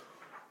people.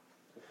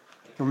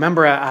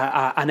 Remember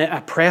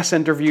a press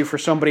interview for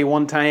somebody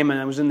one time, and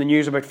it was in the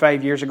news about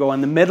 5 years ago.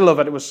 In the middle of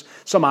it, it was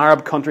some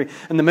Arab country.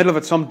 In the middle of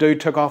it, some dude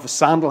took off a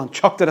sandal and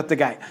chucked it at the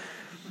guy.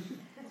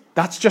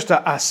 That's just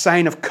a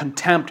sign of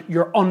contempt.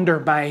 You're under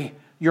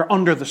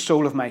the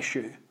sole of my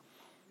shoe.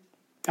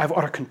 I have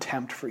utter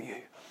contempt for you.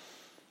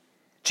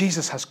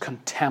 Jesus has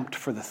contempt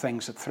for the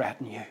things that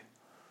threaten you.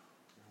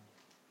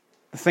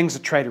 The things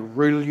that try to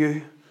rule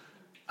you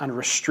and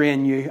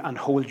restrain you and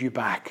hold you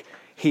back.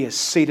 He is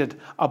seated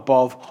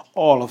above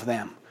all of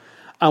them.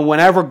 And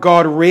whenever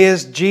God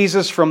raised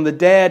Jesus from the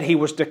dead, he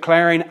was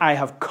declaring, I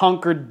have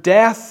conquered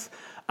death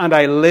and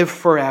I live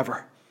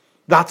forever.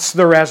 That's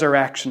the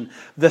resurrection.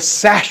 The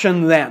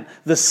session then,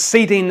 the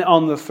seating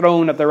on the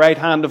throne at the right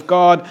hand of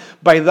God,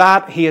 by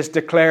that he has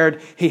declared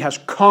he has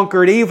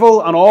conquered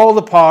evil and all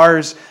the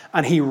powers,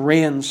 and he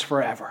reigns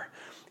forever.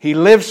 He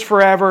lives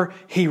forever,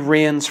 he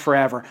reigns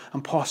forever.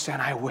 And Paul's saying,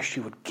 I wish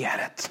you would get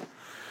it.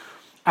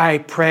 I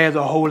pray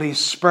the Holy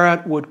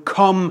Spirit would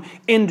come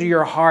into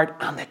your heart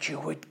and that you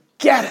would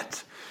get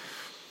it.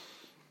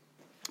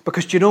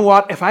 Because do you know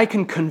what? If I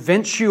can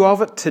convince you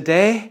of it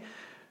today,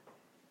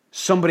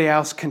 somebody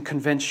else can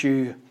convince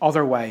you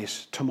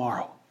otherwise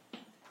tomorrow.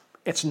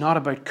 It's not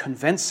about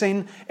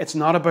convincing. It's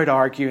not about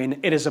arguing.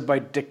 It is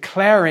about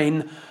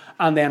declaring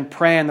and then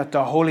praying that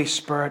the Holy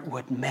Spirit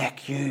would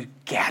make you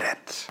get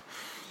it.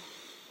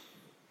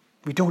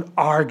 We don't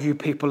argue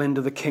people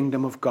into the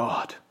kingdom of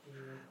God.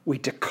 We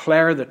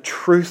declare the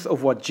truth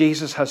of what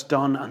Jesus has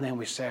done, and then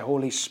we say,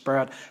 Holy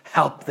Spirit,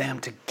 help them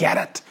to get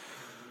it.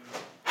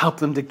 Help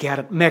them to get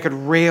it. Make it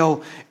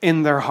real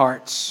in their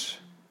hearts.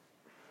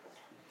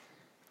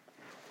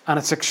 And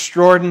it's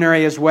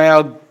extraordinary as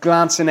well,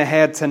 glancing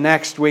ahead to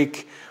next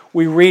week,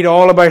 we read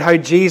all about how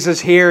Jesus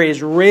here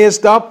is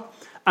raised up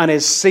and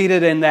is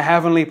seated in the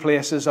heavenly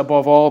places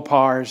above all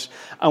powers.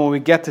 And when we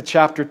get to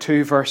chapter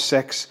 2, verse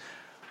 6,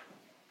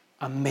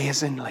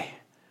 amazingly,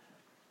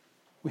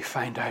 we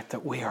find out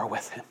that we are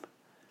with him.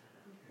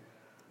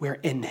 We're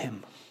in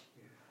him.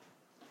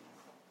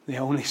 The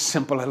only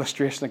simple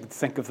illustration I can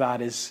think of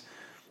that is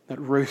that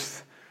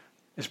Ruth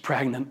is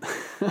pregnant,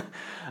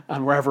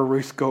 and wherever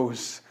Ruth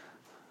goes,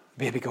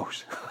 baby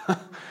goes.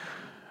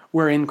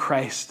 We're in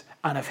Christ,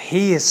 and if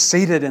He is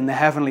seated in the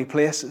heavenly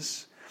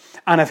places,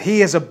 and if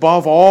He is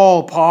above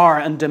all power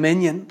and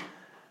dominion,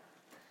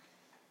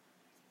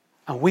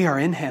 and we are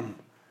in Him,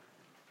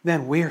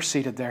 then we are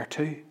seated there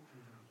too. Do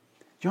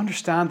you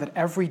understand that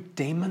every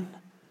demon,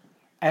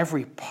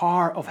 every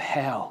power of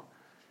hell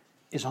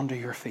is under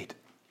your feet?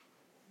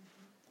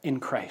 In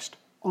Christ.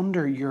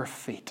 Under your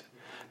feet.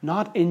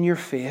 Not in your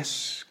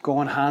face,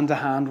 going hand to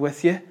hand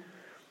with you.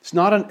 It's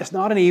not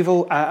an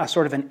evil, a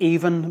sort of an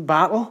even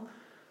battle.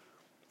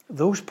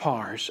 Those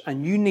powers,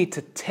 and you need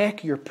to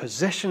take your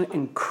position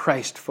in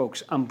Christ,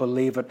 folks, and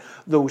believe it.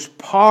 Those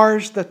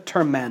powers that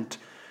torment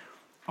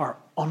are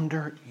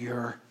under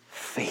your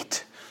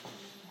feet.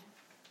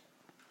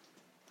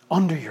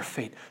 Under your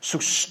feet. So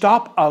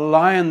stop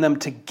allowing them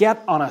to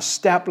get on a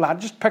step ladder.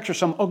 Just picture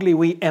some ugly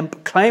wee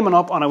imp climbing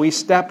up on a wee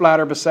step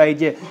ladder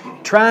beside you,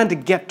 trying to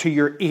get to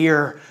your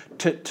ear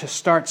to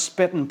start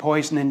spitting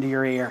poison into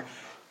your ear.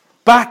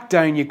 Back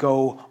down you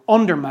go,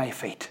 under my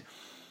feet.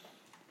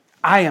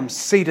 I am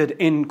seated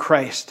in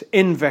Christ,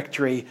 in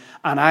victory,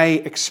 and I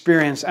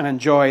experience and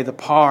enjoy the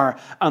power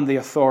and the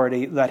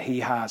authority that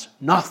He has.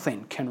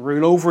 Nothing can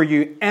rule over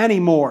you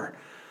anymore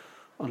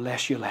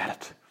unless you let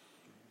it.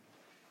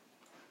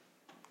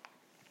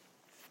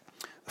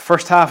 The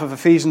first half of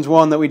Ephesians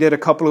 1 that we did a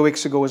couple of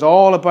weeks ago is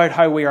all about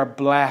how we are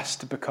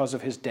blessed because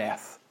of His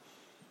death.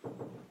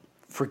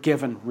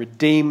 Forgiven,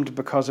 redeemed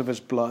because of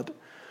His blood.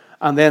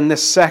 And then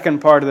this second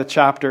part of the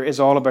chapter is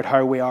all about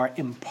how we are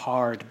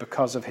empowered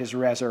because of His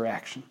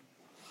resurrection.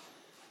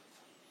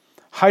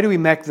 How do we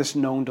make this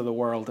known to the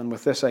world? And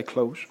with this I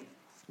close.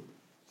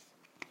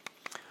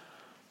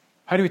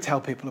 How do we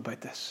tell people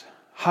about this?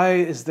 How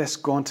is this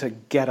going to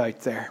get out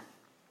there?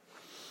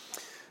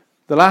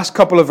 The last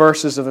couple of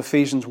verses of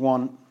Ephesians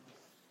 1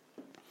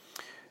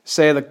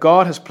 say that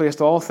God has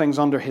placed all things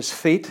under His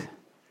feet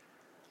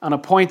and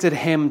appointed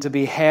Him to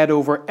be head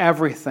over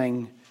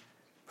everything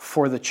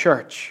for the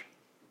church,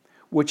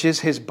 which is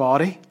His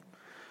body,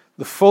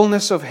 the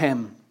fullness of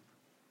Him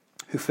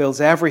who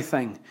fills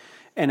everything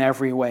in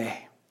every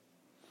way.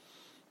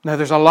 Now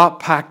there's a lot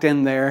packed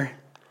in there,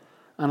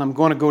 and I'm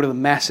going to go to the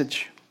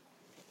Message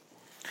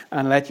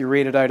and let you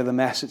read it out of the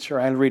Message, or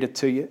I'll read it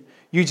to you.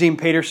 Eugene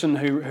Peterson,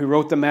 who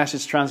wrote the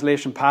Message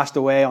translation, passed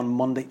away on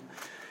Monday,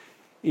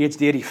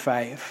 aged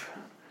 85.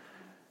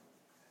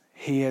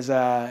 He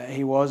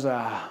was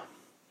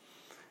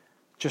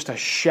just a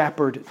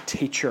shepherd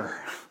teacher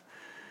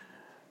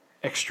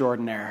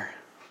extraordinaire.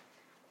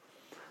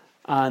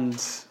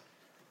 And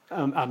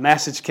a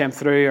message came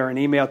through, or an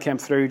email came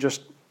through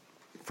just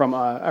from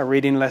a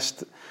reading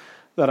list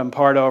that I'm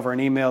part of, or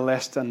an email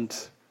list, and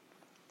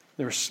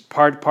there's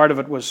part of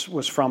it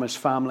was from his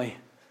family.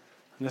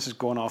 And this is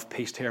going off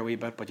piste here a wee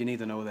bit, but you need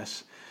to know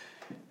this.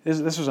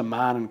 This was a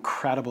man,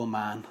 incredible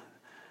man.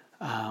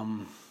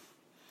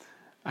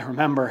 I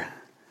remember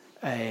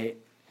a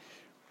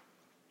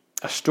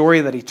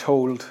story that he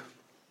told,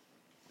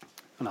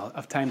 and I'll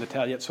have time to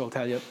tell you it, so I'll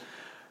tell you it.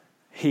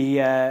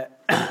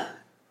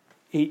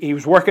 He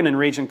was working in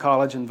Regent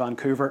College in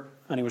Vancouver,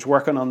 and he was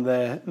working on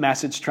the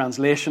Message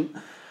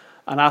translation.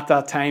 And at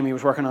that time, he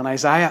was working on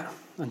Isaiah,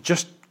 and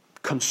just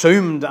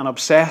consumed and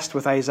obsessed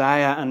with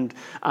Isaiah and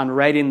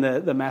writing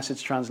the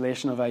Message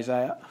translation of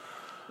Isaiah.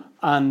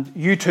 And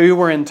U2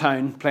 were in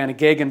town playing a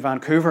gig in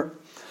Vancouver.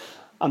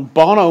 And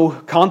Bono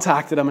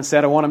contacted him and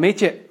said, I want to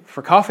meet you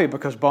for coffee,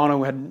 because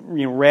Bono had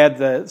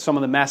read some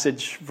of the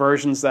Message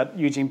versions that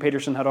Eugene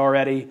Peterson had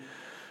already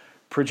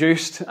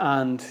produced,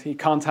 and he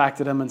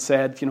contacted him and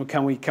said,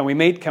 can we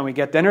meet? Can we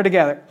get dinner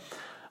together?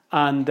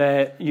 And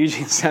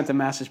Eugene sent a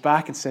message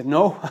back and said,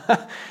 no. He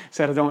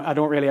said, I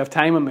don't really have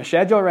time in my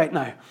schedule right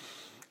now.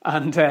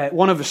 And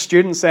one of the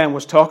students then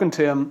was talking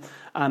to him,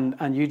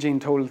 and Eugene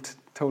told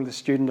the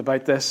student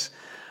about this.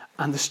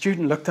 And the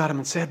student looked at him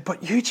and said,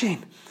 but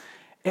Eugene,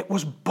 it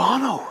was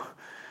Bono.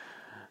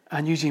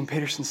 And Eugene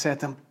Peterson said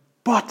to him,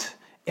 but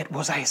it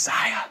was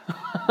Isaiah.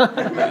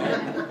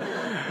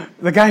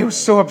 The guy was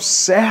so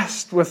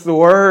obsessed with the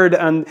word,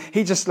 and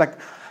he just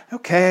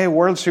okay,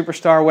 world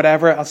superstar,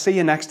 whatever. I'll see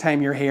you next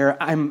time you're here.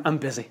 I'm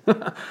busy.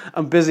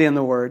 I'm busy in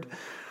the word.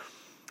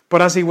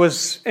 But as he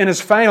was in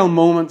his final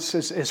moments,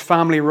 his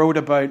family wrote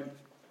about,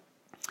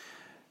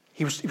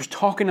 he was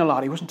talking a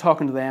lot. He wasn't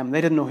talking to them.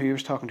 They didn't know who he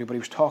was talking to, but he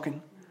was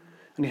talking.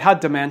 And he had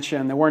dementia,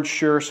 and they weren't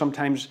sure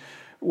sometimes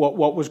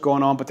what was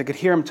going on, but they could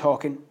hear him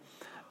talking,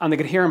 and they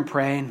could hear him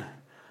praying,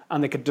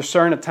 and they could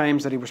discern at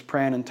times that he was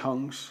praying in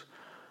tongues.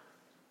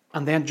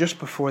 And then just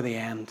before the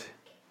end,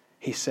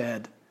 he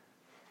said,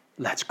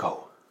 let's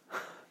go.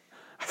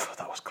 I thought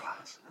that was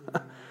class.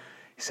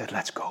 He said,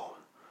 let's go.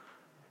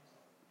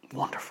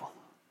 Wonderful.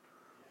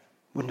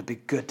 Wouldn't it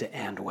be good to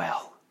end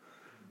well?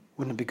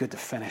 Wouldn't it be good to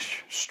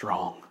finish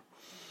strong?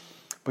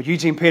 But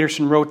Eugene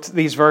Peterson wrote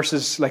these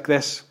verses like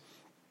this.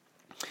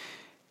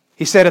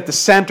 He said, at the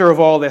center of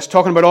all this,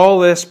 talking about all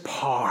this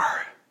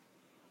power,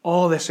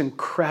 all this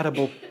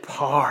incredible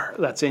power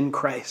that's in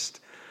Christ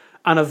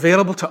and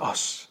available to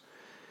us.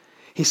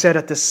 He said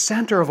at the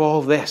center of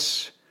all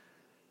this,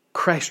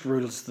 Christ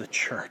rules the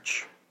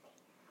church.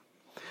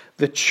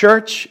 The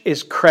church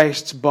is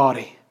Christ's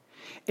body,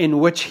 in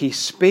which he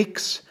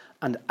speaks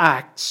and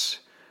acts,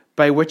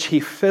 by which he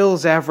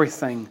fills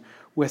everything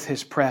with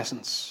his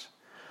presence.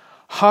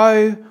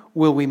 How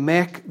will we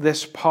make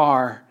this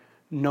power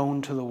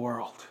known to the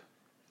world?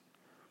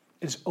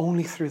 It is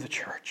only through the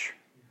church.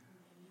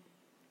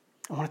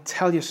 I want to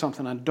tell you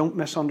something, and don't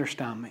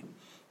misunderstand me.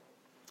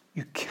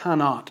 You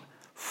cannot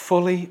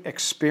fully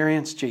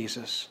experience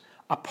Jesus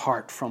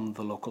apart from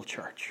the local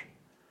church.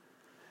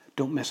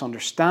 Don't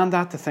misunderstand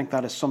that to think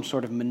that is some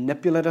sort of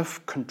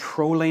manipulative,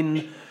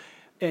 controlling.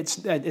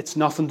 It's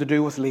nothing to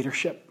do with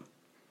leadership.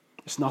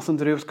 It's nothing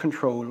to do with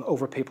control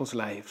over people's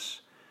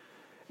lives.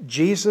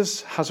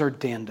 Jesus has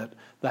ordained it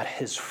that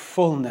his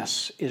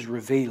fullness is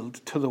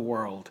revealed to the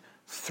world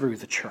through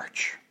the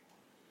church.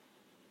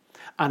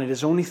 And it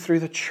is only through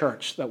the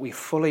church that we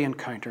fully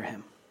encounter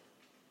him.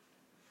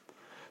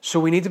 So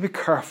we need to be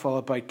careful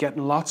about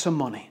getting lots of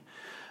money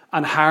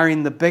and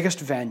hiring the biggest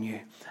venue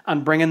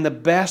and bringing the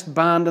best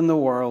band in the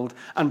world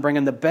and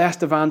bringing the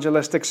best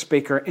evangelistic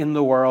speaker in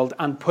the world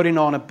and putting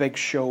on a big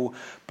show,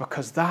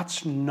 because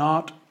that's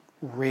not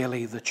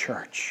really the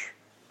church.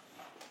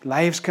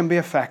 Lives can be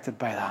affected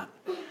by that.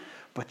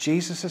 But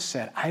Jesus has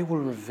said, I will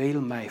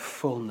reveal my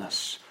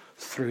fullness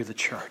through the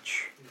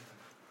church.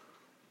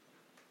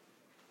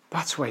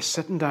 That's why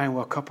sitting down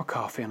with a cup of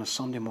coffee on a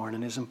Sunday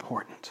morning is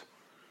important.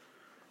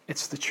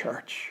 It's the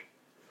church.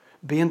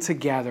 Being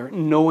together,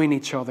 knowing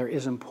each other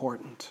is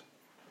important.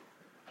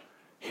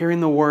 Hearing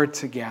the word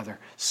together,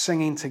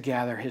 singing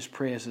together his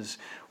praises.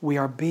 We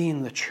are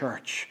being the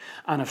church.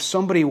 And if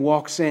somebody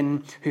walks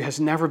in who has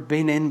never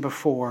been in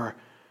before,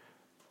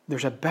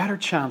 there's a better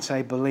chance,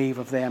 I believe,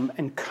 of them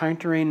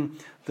encountering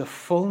the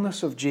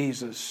fullness of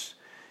Jesus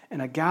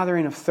in a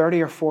gathering of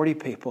 30 or 40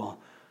 people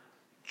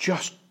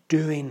just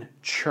doing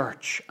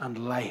church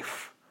and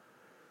life.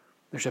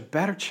 There's a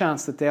better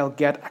chance that they'll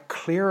get a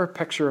clearer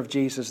picture of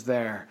Jesus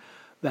there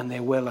than they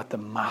will at the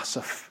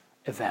massive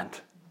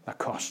event that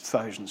costs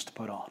thousands to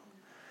put on.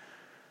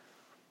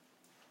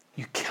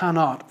 You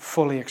cannot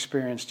fully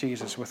experience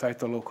Jesus without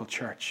the local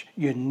church.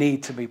 You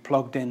need to be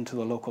plugged into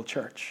the local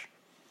church.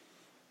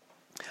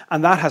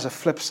 And that has a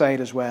flip side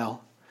as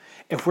well.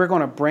 If we're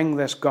going to bring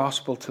this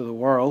gospel to the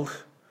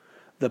world,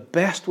 the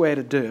best way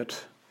to do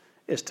it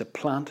is to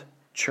plant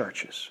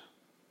churches.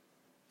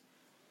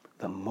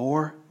 The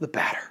more, the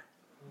better.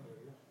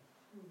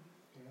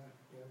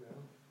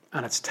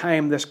 And it's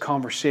time this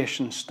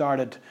conversation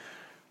started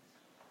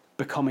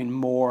becoming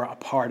more a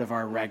part of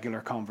our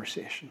regular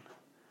conversation.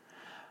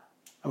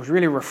 I was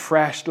really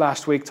refreshed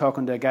last week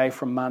talking to a guy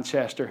from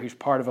Manchester who's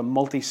part of a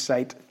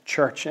multi-site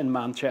church in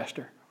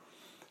Manchester.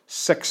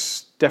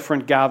 6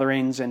 different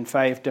gatherings in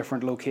 5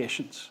 different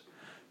locations.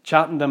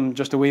 Chatting to him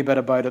just a wee bit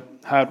about it,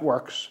 how it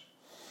works.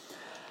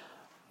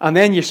 And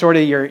then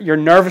you're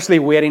nervously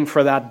waiting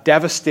for that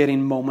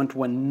devastating moment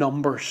when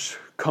numbers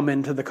come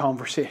into the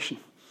conversation.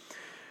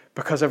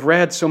 Because I've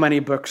read so many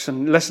books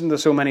and listened to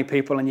so many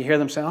people, and you hear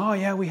them saying, oh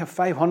yeah, we have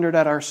 500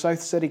 at our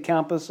South City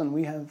campus, and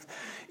we have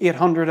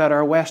 800 at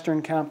our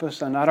Western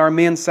campus, and at our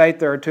main site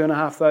there are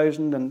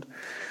 2,500.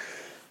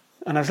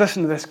 And I was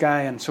listening to this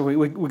guy, and so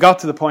we got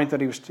to the point that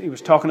he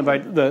was talking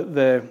about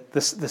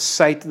the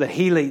site that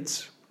he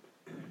leads.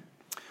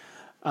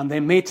 And they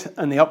meet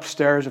in the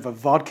upstairs of a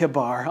vodka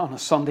bar on a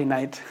Sunday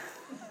night.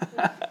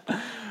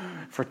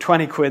 For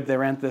 20 quid they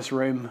rent this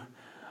room.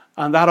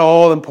 And that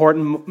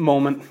all-important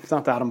moment, it's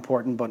not that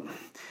important, but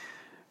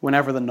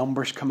whenever the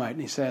numbers come out,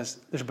 and he says,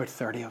 there's about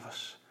 30 of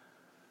us.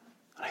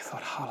 And I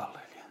thought, hallelujah.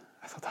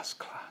 I thought, that's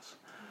class.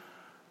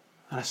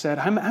 And I said,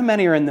 how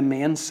many are in the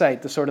main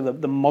site, the sort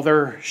of the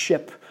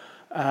mothership?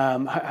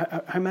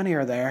 How many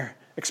are there?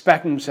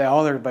 Expecting to say,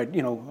 oh, there are about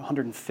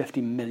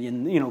 150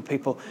 million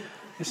people.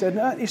 He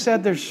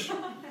said there's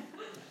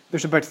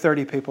about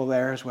 30 people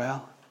there as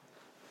well.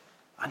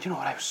 And you know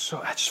what? I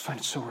just found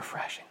it so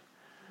refreshing.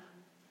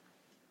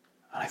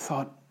 And I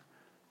thought,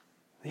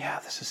 yeah,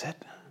 this is it.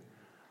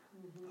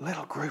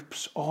 Little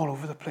groups all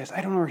over the place.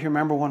 I don't know if you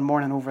remember one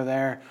morning over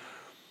there,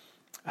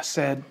 I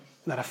said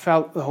that I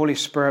felt the Holy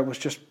Spirit was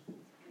just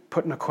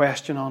putting a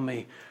question on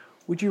me.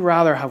 Would you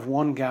rather have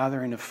one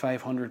gathering of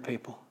 500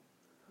 people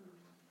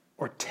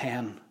or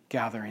 10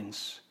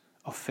 gatherings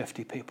of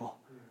 50 people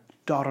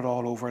dotted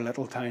all over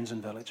little towns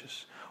and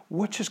villages?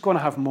 Which is going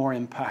to have more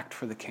impact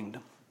for the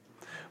kingdom?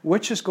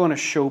 Which is going to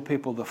show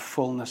people the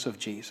fullness of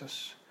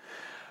Jesus?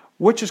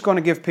 Which is going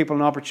to give people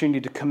an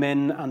opportunity to come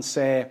in and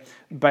say,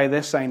 by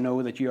this I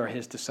know that you are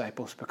his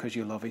disciples because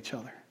you love each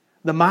other?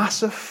 The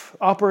massive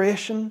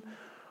operation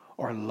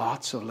or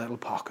lots of little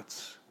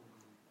pockets?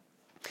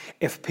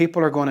 If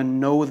people are going to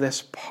know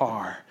this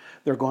power,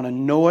 they're going to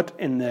know it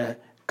in the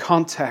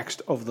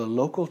context of the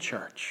local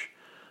church,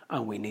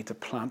 and we need to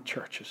plant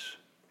churches.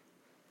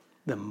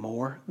 The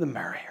more, the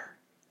merrier.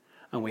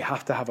 And we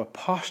have to have a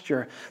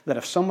posture that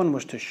if someone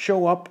was to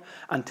show up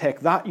and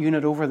take that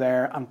unit over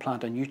there and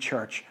plant a new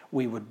church,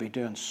 we would be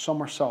doing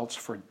somersaults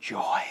for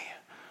joy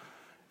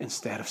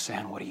instead of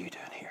saying, what are you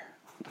doing here?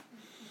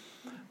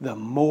 The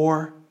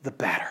more, the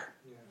better.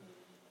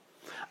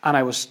 And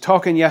I was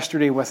talking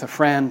yesterday with a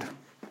friend.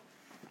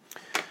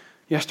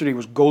 Yesterday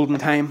was golden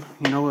time,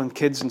 when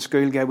kids in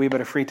school get a wee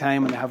bit of free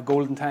time and they have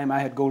golden time. I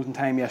had golden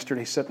time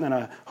yesterday sitting in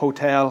a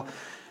hotel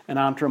in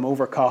Antrim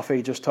over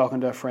coffee just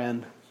talking to a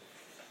friend.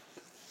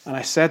 And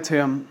I said to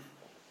him,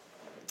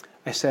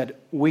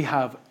 we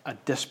have a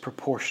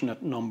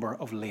disproportionate number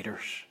of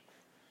leaders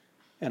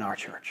in our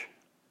church.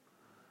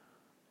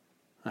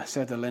 And I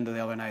said to Linda the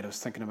other night, I was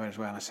thinking about it as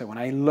well, and I said, when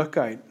I look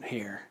out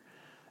here,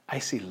 I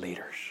see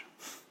leaders.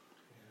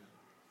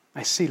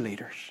 I see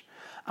leaders.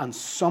 And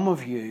some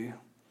of you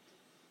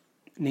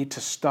need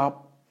to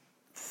stop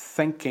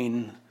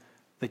thinking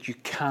that you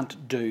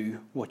can't do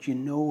what you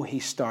know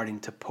he's starting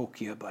to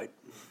poke you about.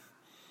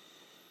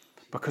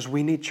 Because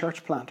we need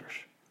church planters.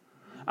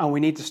 And we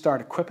need to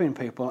start equipping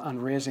people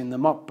and raising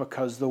them up,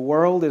 because the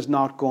world is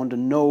not going to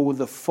know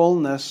the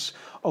fullness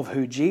of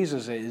who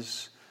Jesus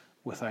is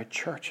without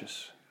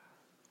churches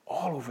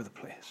all over the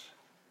place.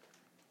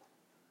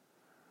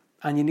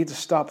 And you need to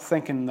stop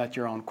thinking that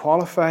you're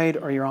unqualified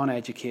or you're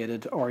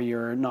uneducated or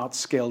you're not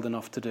skilled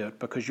enough to do it,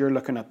 because you're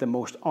looking at the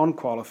most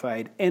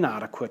unqualified,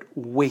 inadequate,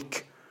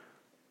 weak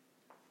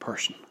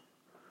person.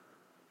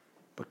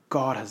 But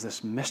God has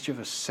this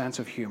mischievous sense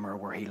of humor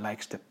where he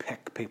likes to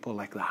pick people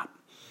like that.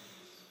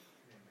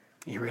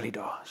 He really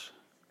does.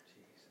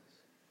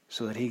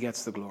 So that he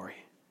gets the glory.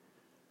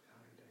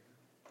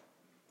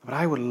 But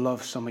I would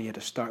love some of you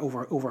to start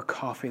over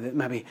coffee, that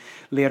maybe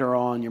later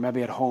on you're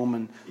maybe at home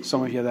and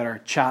some of you that are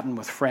chatting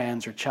with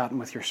friends or chatting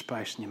with your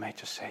spouse, and you might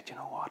just say, do you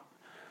know what?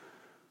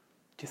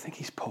 Do you think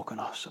he's poking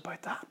us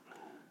about that?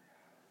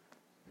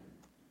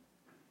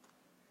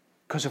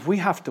 Because if we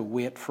have to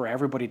wait for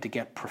everybody to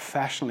get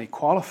professionally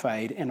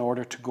qualified in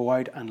order to go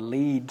out and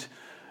lead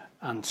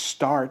and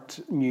start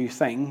new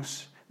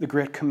things, the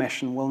Great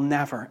Commission will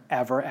never,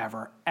 ever,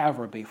 ever,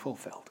 ever be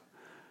fulfilled.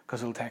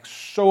 Because it'll take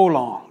so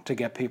long to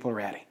get people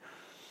ready.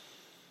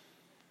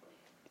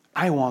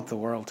 I want the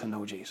world to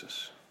know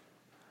Jesus.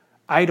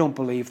 I don't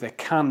believe they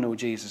can know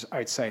Jesus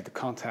outside the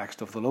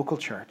context of the local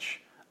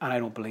church, and I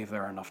don't believe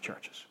there are enough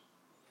churches.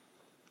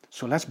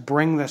 So let's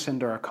bring this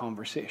into our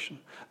conversation.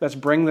 Let's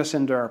bring this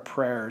into our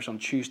prayers on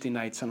Tuesday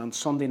nights, and on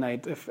Sunday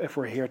night, if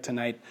we're here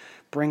tonight,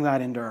 bring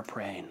that into our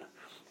praying.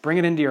 Bring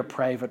it into your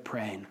private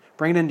praying.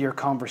 Bring it into your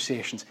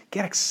conversations.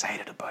 Get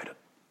excited about it.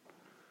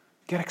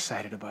 Get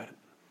excited about it.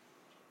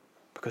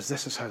 Because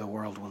this is how the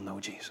world will know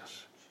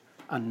Jesus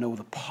and know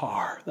the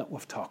power that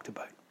we've talked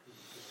about.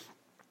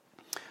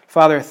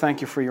 Father, I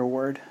thank you for your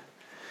word.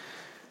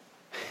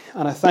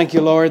 And I thank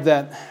you, Lord,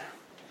 that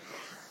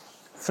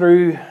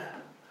through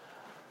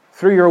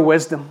your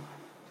wisdom,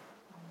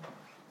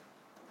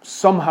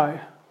 somehow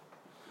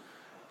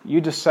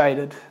you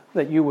decided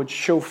that you would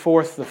show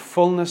forth the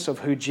fullness of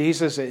who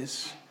Jesus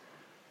is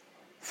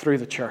through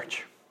the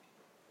church.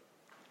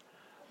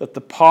 That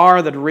the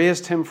power that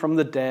raised him from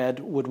the dead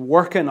would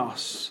work in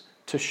us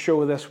to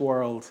show this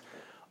world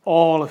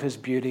all of his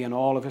beauty and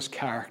all of his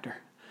character.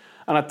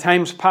 And at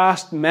times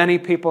past, many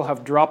people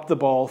have dropped the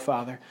ball,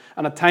 Father.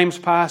 And at times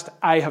past,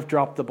 I have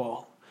dropped the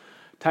ball.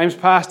 Times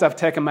past, I've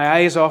taken my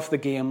eyes off the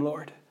game,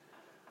 Lord.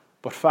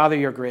 But Father,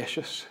 you're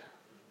gracious.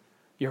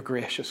 You're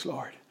gracious,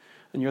 Lord.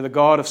 And you're the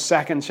God of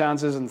second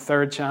chances and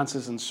third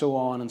chances and so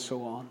on and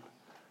so on.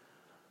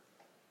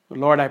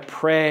 Lord, I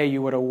pray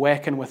you would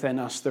awaken within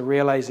us the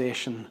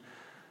realization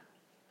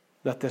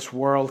that this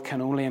world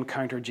can only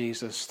encounter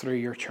Jesus through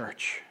your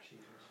church.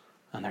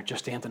 And there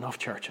just ain't enough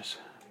churches.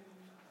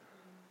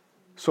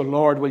 So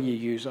Lord, will you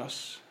use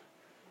us?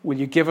 Will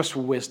you give us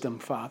wisdom,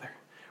 Father?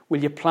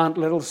 Will you plant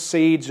little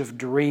seeds of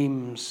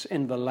dreams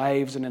in the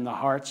lives and in the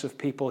hearts of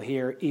people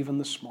here even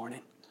this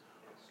morning?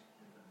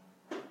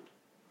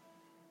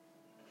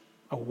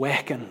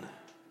 Awaken,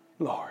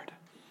 Lord.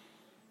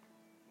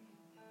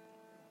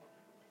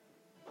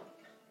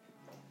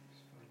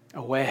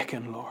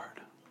 Awaken, Lord.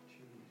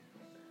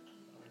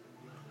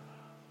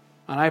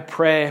 And I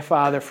pray,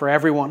 Father, for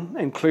everyone,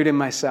 including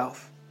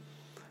myself,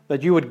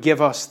 that you would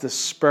give us the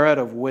spirit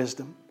of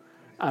wisdom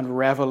and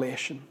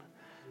revelation,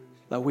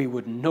 that we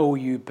would know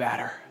you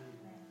better,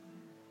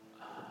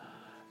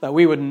 that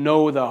we would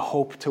know the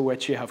hope to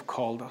which you have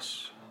called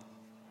us,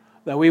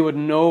 that we would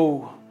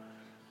know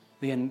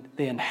the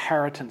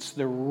inheritance,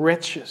 the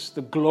riches,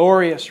 the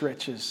glorious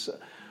riches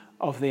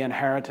of the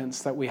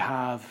inheritance that we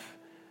have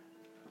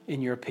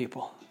in your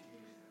people,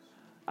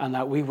 and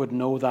that we would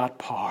know that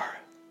power.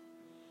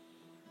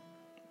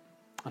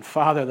 And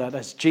Father, that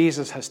as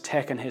Jesus has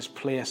taken his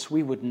place,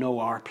 we would know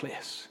our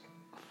place.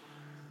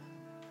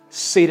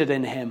 Seated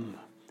in him,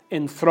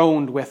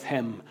 enthroned with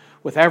him,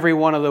 with every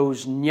one of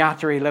those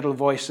nyattery little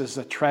voices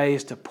that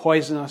tries to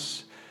poison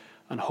us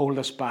and hold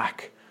us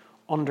back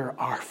under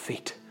our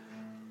feet.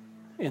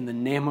 In the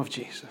name of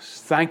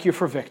Jesus. Thank you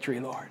for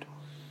victory, Lord.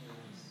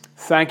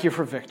 Thank you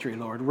for victory,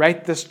 Lord.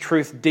 Write this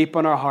truth deep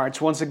in our hearts.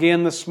 Once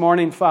again this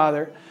morning,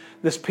 Father,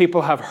 this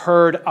people have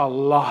heard a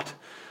lot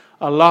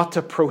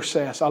to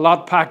process, a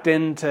lot packed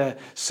into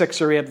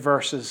 6 or 8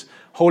 verses.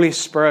 Holy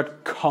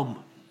Spirit,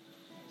 come.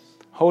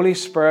 Holy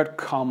Spirit,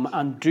 come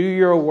and do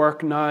your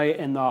work now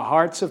in the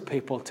hearts of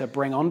people to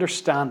bring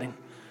understanding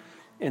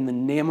in the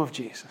name of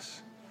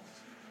Jesus.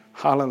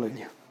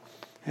 Hallelujah.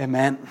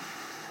 Amen.